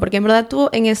que todo, porque en verdad tú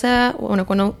en esa, bueno,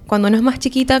 cuando uno es más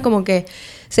chiquita como que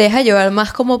se deja llevar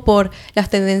más como por las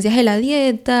tendencias de la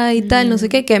dieta y tal, no sé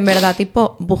qué, que en verdad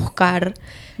tipo buscar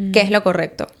qué es lo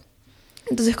correcto.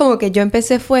 Entonces como que yo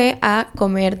empecé fue a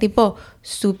comer tipo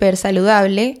súper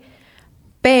saludable,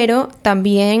 pero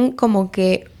también como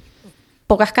que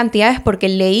pocas cantidades porque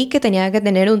leí que tenía que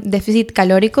tener un déficit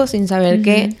calórico sin saber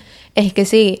que es que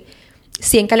sí,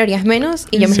 100 calorías menos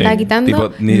y yo me Sí. estaba quitando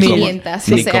Tipo, ni 500.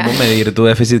 Cómo, o ni sea, cómo medir tu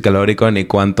déficit calórico, ni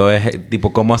cuánto es...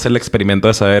 Tipo, cómo hacer el experimento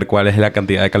de saber cuál es la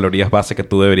cantidad de calorías base que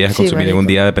tú deberías Sí, consumir en un marico.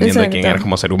 día dependiendo de quién Exacto. eres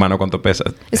como ser humano, cuánto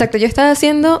pesas. Exacto, yo estaba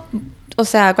haciendo, o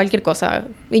sea, cualquier cosa.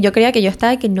 Y yo creía que yo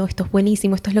estaba que no, esto es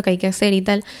buenísimo, esto es lo que hay que hacer y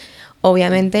tal.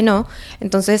 Obviamente no.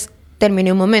 Entonces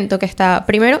terminé un momento que estaba,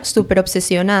 primero, súper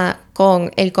obsesionada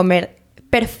con el comer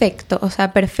perfecto. O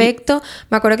sea, perfecto.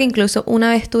 Me acuerdo que incluso una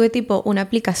vez tuve tipo una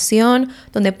aplicación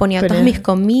donde ponía todas mis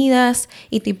comidas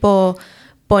y tipo...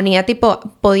 Ponía tipo,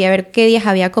 podía ver qué días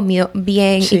había comido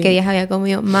bien Sí. y qué días había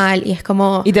comido mal. Y es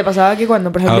como... Y te pasaba que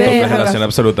cuando, por ejemplo... Autoflagelación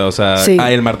absoluta. O sea, Sí.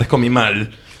 el martes comí mal.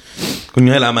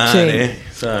 Coño de la madre.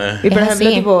 ¿Sabes? Y por Es ejemplo,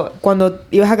 así. tipo, cuando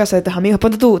ibas a casa de tus amigos,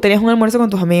 ponte tú, tenías un almuerzo con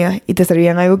tus amigas y te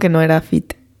servían algo que no era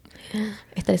fit.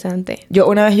 Estresante. Yo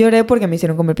una vez lloré porque me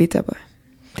hicieron comer pizza, pues.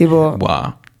 Tipo, Wow.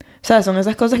 o sea, son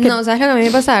esas cosas que... No, ¿sabes lo que a mí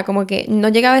me pasaba? Como que no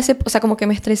llegaba a ese... O sea, como que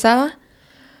me estresaba.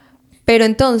 Pero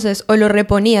entonces, o lo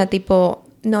reponía, tipo...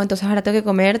 No, entonces ahora tengo que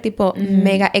comer, tipo,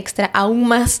 mega extra, aún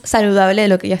más saludable de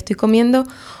lo que ya estoy comiendo.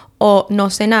 O no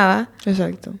cenaba.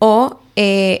 Exacto. O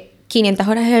 500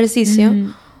 horas de ejercicio.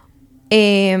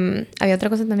 Había otra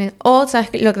cosa también. O, ¿sabes?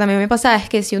 Lo que también me pasaba es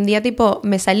que si un día, tipo,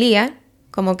 me salía...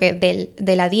 Como que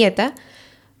de la dieta...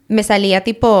 Me salía,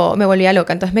 tipo... Me volvía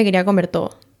loca. Entonces me quería comer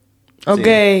todo. Ok,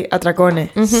 atracones.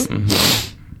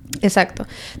 Exacto.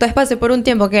 Entonces pasé por un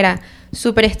tiempo que era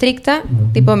súper estricta,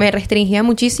 tipo me restringía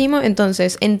muchísimo,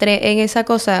 entonces entré en esa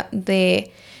cosa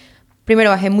de...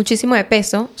 Primero bajé muchísimo de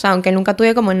peso, o sea, aunque nunca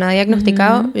tuve como nada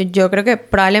diagnosticado, yo creo que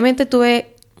probablemente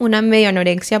tuve una medio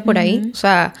anorexia por ahí, o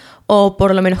sea, o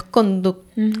por lo menos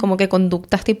como que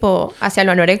conductas tipo hacia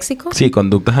lo anoréxico. Sí,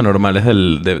 conductas anormales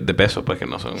de peso, pues que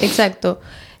no son... Exacto.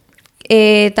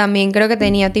 También creo que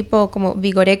tenía tipo como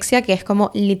vigorexia, que es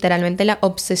como literalmente la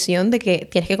obsesión de que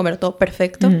tienes que comer todo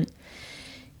perfecto.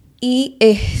 Y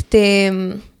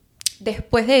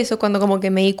después de eso, cuando como que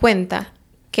me di cuenta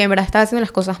que en verdad estaba haciendo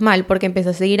las cosas mal, porque empecé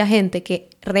a seguir a gente que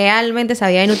realmente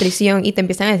sabía de nutrición y te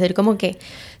empiezan a decir como que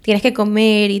tienes que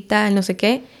comer y tal, no sé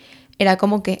qué, era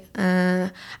como que...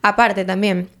 aparte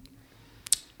también,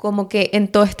 como que en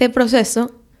todo este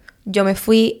proceso, yo me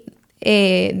fui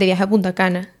de viaje a Punta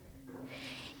Cana.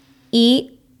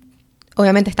 Y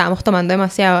obviamente estábamos tomando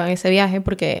demasiado en ese viaje,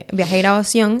 porque viaje de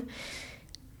grabación.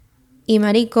 Y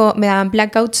marico, me daban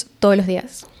blackouts todos los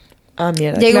días. Ah,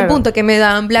 mierda. Llegó un punto que me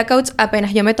daban blackouts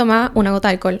apenas yo me tomaba una gota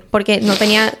de alcohol. Porque no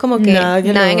tenía como que nada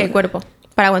en el cuerpo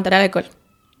para aguantar el alcohol.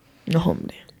 No,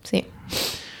 hombre. Sí.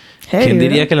 ¿Quién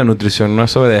diría que la nutrición no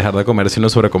es sobre dejar de comer, sino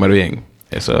sobre comer bien?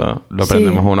 Eso lo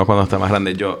aprendemos uno cuando está más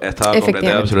grande. Yo he estado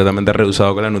completamente, absolutamente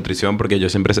rehusado con la nutrición porque yo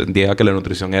siempre sentía que la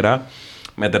nutrición era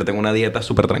meterte en una dieta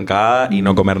súper trancada y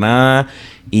no comer nada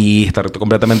y estar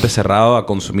completamente cerrado a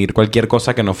consumir cualquier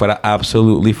cosa que no fuera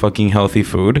absolutely fucking healthy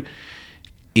food.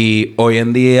 Y hoy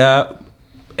en día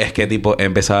es que tipo he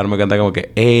empezado a darme cuenta como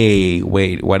que hey,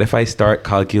 wait, what if I start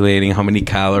calculating how many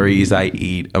calories I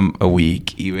eat a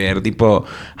week y ver tipo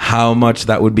how much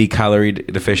that would be calorie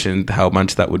deficient, how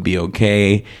much that would be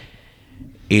okay.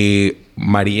 Y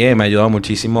María me ha ayudado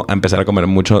muchísimo a empezar a comer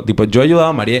mucho. Tipo, yo he ayudado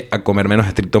a María a comer menos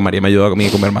estricto. María me ha ayudado a mí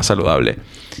a comer más saludable.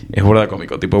 Es burda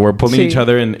cómico. Tipo, we're pulling each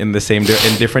other in the same...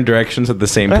 in different directions at the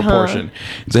same proportion.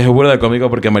 Entonces, es burda cómico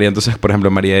porque María... Entonces, por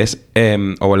ejemplo, María es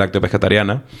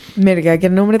ovo-lacto-pescatariana. Merga, qué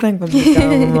nombre tan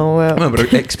complicado. No, weón. Bueno,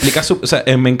 pero explica su... O sea,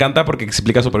 me encanta porque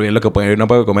explica súper bien lo que puede y no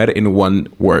puede comer in one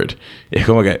word. Y es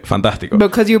como que fantástico.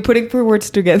 Because you're putting four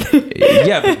words together.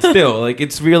 Yeah, but still, like,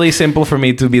 it's really simple for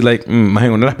me to be like... más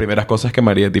en una de las primeras cosas que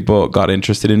María, tipo, got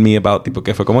interested in me about, tipo,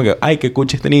 que fue como que, ay, qué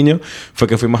cuchi este niño, fue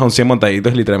que fuimos a un 100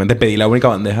 montaditos y literalmente pedí la única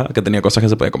bandeja que tenía cosas que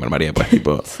se podía comer María, pues,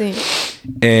 tipo. Sí.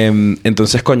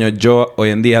 Entonces, coño, yo hoy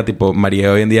en día, tipo,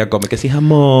 María hoy en día come que sí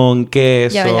jamón,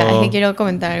 queso. Ya, es que quiero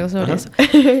comentar algo sobre eso.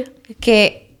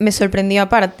 Que me sorprendió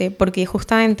aparte, porque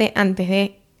justamente antes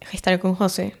de estar con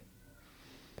José,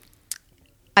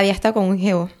 había estado con un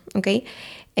jevo, ¿ok?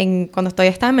 Cuando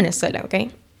todavía estaba en Venezuela,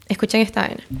 ¿ok? Escuchen esta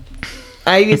vaina.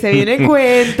 Ahí se viene el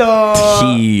cuento.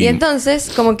 Y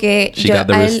entonces, como que yo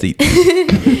a él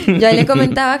le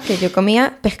comentaba que yo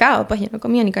comía pescado, pues yo no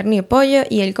comía ni carne ni pollo,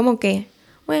 y él como que,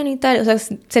 bueno, y tal, o sea,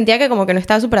 sentía que como que no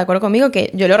estaba súper de acuerdo conmigo,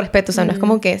 que yo lo respeto, o sea, no es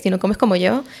como que si no comes como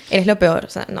yo, eres lo peor, o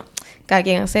sea, no, cada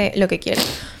quien hace lo que quiere.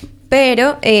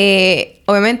 Pero,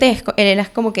 obviamente, él era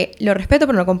como que lo respeto,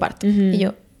 pero no comparto. Y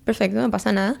yo, perfecto, no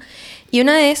pasa nada. Y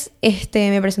una vez,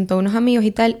 me presentó a unos amigos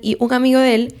y tal, y un amigo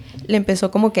de él le empezó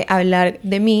como que a hablar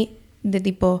de mí, de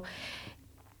tipo,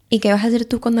 ¿y qué vas a hacer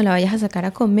tú cuando la vayas a sacar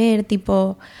a comer?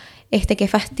 Tipo, qué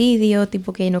fastidio,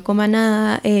 tipo, que no coma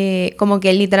nada. Como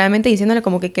que literalmente diciéndole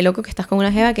como que qué loco que estás con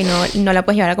una jeva que no la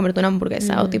puedes llevar a comerte una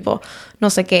hamburguesa o tipo, no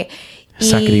sé qué.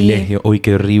 Sacrilegio. Uy,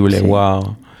 qué horrible, sí.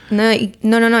 Wow. No.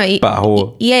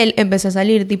 Y él empezó a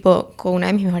salir, tipo, con una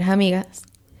de mis mejores amigas.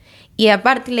 Y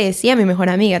aparte le decía a mi mejor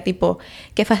amiga, tipo,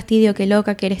 qué fastidio, qué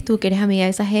loca que eres tú, que eres amiga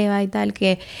de esa jeva y tal,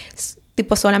 que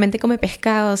tipo solamente come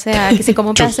pescado, o sea, que se come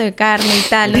un pedazo de carne y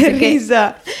tal, no sé qué.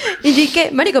 Y yo dije,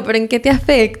 marico, ¿pero en qué te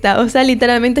afecta? O sea,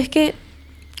 literalmente es que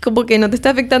como que no te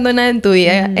está afectando nada en tu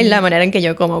vida, en la manera en que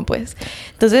yo como, pues.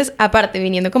 Entonces, aparte,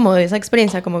 viniendo como de esa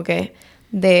experiencia, como que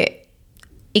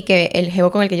y que el jevo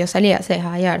con el que yo salía se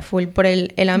dejaba llevar full por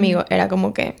el amigo, era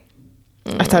como que...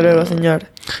 Hasta luego,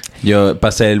 señor. Yo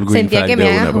pasé el green flag de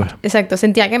una, pues. Exacto,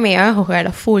 sentía que me iban a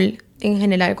juzgar full en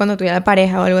general cuando tuviera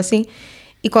pareja o algo así.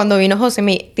 Y cuando vino José,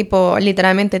 tipo,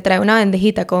 literalmente trae una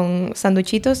bandejita con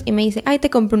sanduchitos y me dice, ay,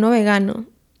 te compré uno vegano.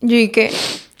 Yo dije,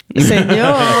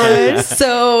 señor,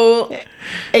 so...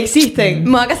 existen.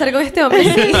 Me voy a casar con este hombre,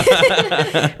 sí.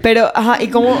 Pero, ajá, ¿y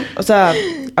cómo? O sea,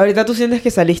 ahorita tú sientes que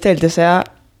saliste del TCA...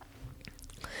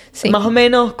 Sí. Más o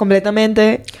menos,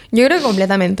 completamente. Yo creo que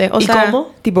completamente. O sea,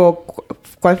 ¿cómo? Tipo,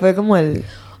 ¿cuál fue como el...?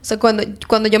 O sea,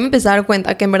 cuando yo me empecé a dar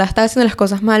cuenta que en verdad estaba haciendo las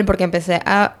cosas mal porque empecé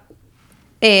a...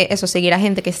 seguir a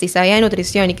gente que sí sabía de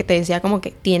nutrición y que te decía como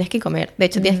que tienes que comer. De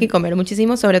hecho, tienes que comer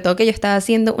muchísimo. Sobre todo que yo estaba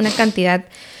haciendo una cantidad...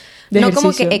 de no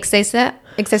ejercicio. Como que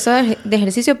exceso de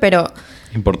ejercicio, pero...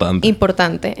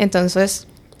 Importante. Entonces,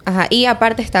 Ajá, y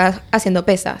aparte estaba haciendo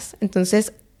pesas.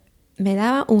 Entonces, me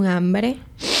daba un hambre.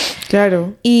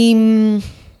 Claro. Y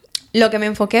lo que me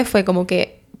enfoqué fue como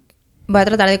que voy a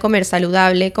tratar de comer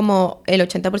saludable como el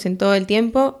 80% del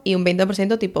tiempo y un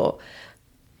 20% tipo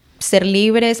ser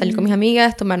libre, salir con mis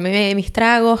amigas, tomarme mis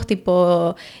tragos,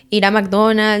 tipo ir a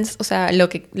McDonald's, o sea, lo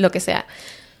que sea.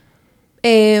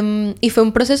 Y fue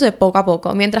un proceso de poco a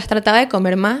poco. Mientras trataba de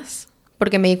comer más,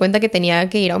 porque me di cuenta que tenía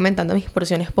que ir aumentando mis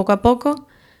porciones poco a poco,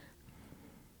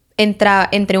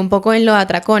 entré un poco en los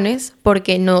atracones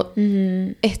porque no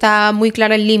estaba muy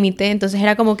claro el límite. Entonces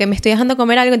era como que me estoy dejando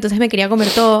comer algo, entonces me quería comer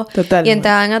todo. Total. Y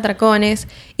entraba en atracones.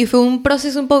 Y fue un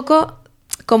proceso un poco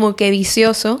como que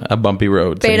vicioso. A bumpy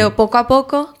road. Pero sí. poco a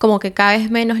poco, como que cada vez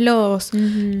menos los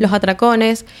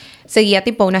atracones. Seguía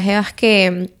tipo unas jevas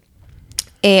que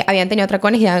habían tenido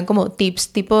atracones y daban como tips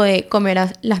tipo de comer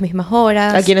a las mismas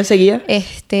horas. ¿A quiénes seguía?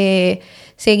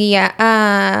 Seguía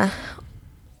a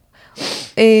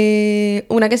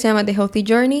una que se llama The Healthy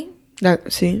Journey,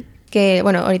 Sí. que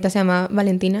bueno, ahorita se llama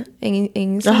Valentina en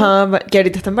Instagram. Ajá, que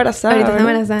ahorita está embarazada. Ahorita está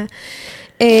 ¿verdad? embarazada.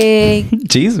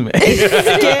 Chisme.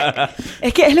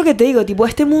 Es que es lo que te digo, tipo,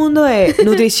 este mundo de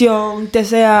nutrición,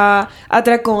 TCA,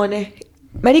 atracones.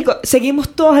 Marico, seguimos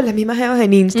todas las mismas jevas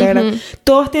en Instagram.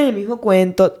 Todos tienen el mismo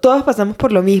cuento. Todos pasamos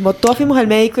por lo mismo. Todos fuimos al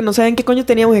médico y no saben qué coño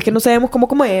teníamos. Y es que no sabemos cómo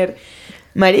comer.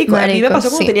 Marico, a mí me pasó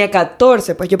cuando sí. tenía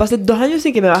 14. Pues yo pasé 2 años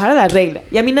sin que me bajara la regla.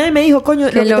 Y a mí nadie me dijo, coño,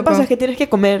 Qué lo que te loco. pasa es que tienes que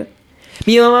comer.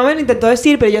 Mi mamá me lo intentó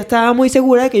decir, pero yo estaba muy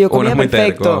segura de que yo Uno comía es muy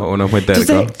perfecto. terco, uno es muy terco.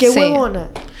 Entonces, qué Sí. huevona.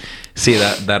 Sí,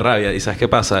 da rabia. ¿Y sabes qué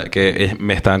pasa? Que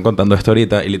me estaban contando esto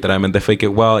ahorita y literalmente fue que,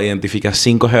 wow, identifica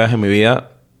 5 jevas en mi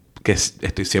vida que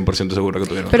estoy 100% seguro que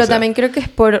tuvieron. Pero O sea, también creo que es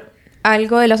por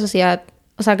algo de la sociedad.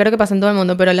 O sea, creo que pasa en todo el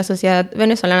mundo, pero la sociedad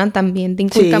venezolana también te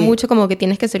inculca Sí. mucho como que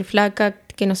tienes que ser flaca,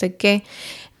 que no sé qué.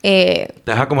 ¿te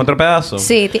deja como otro pedazo?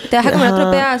 Sí, te vas a comer Ajá.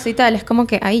 otro pedazo y tal. Es como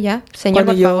que, ahí ya, señor,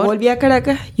 Cuando por yo favor. volví a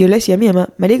Caracas, yo le decía a mi mamá,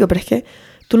 marico, pero es que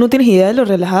tú no tienes idea de lo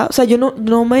relajado. O sea, yo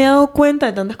no me he dado cuenta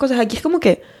de tantas cosas. Aquí es como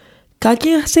que cada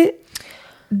quien hace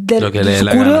Lo que le de dé su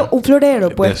la culo gana. un florero,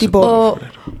 De pues, su tipo...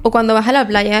 O cuando vas a la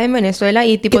playa en Venezuela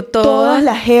y tipo que todas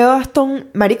las jevas son...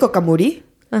 Marico, camurí.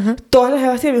 Ajá. Todas las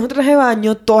jevas tienen el mismo traje de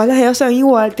baño, todas las jevas se ven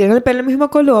igual, tienen el pelo del mismo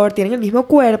color, tienen el mismo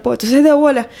cuerpo. Entonces, de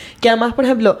bolas. Que además, por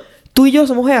ejemplo... Tú y yo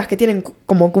somos jevas que tienen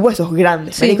como huesos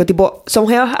grandes, Sí. marico. Tipo, somos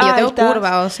jevas Y yo tengo altas.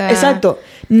 curva, o sea... Exacto.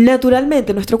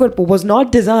 Naturalmente, nuestro cuerpo was not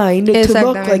designed to look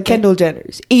Exactamente. like Kendall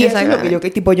Jenner's. Y eso es lo que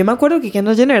Exactamente. tipo, yo me acuerdo que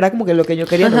Kendall Jenner era como que lo que yo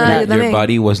quería Ajá, lograr. yo también. Your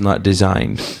body was not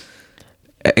designed.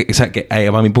 O sea, que ahí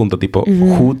va mi punto. Tipo,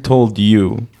 who told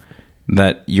you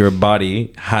that your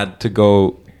body had to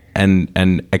go and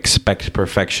expect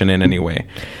perfection in any way?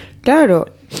 Claro.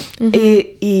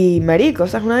 Y marico, o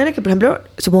sea, es una vaina que, por ejemplo,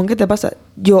 supongo que te pasa.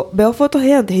 Yo veo fotos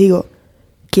de antes y digo,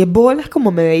 qué bolas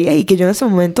como me veía y que yo en ese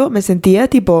momento me sentía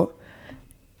tipo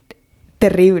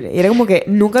terrible. Y era como que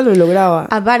nunca lo lograba.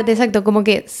 Aparte, exacto, como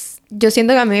que yo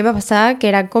siento que a mí me pasaba que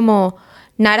era como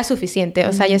nada era suficiente.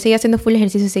 O sea, yo seguía haciendo full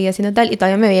ejercicio, seguía haciendo tal, y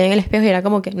todavía me veía en el espejo y era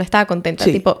como que no estaba contenta.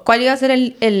 Sí. Tipo, ¿cuál iba a ser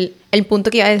el punto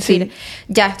que iba a decir? Sí.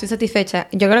 Ya, estoy satisfecha.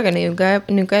 Yo creo que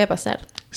nunca iba a pasar.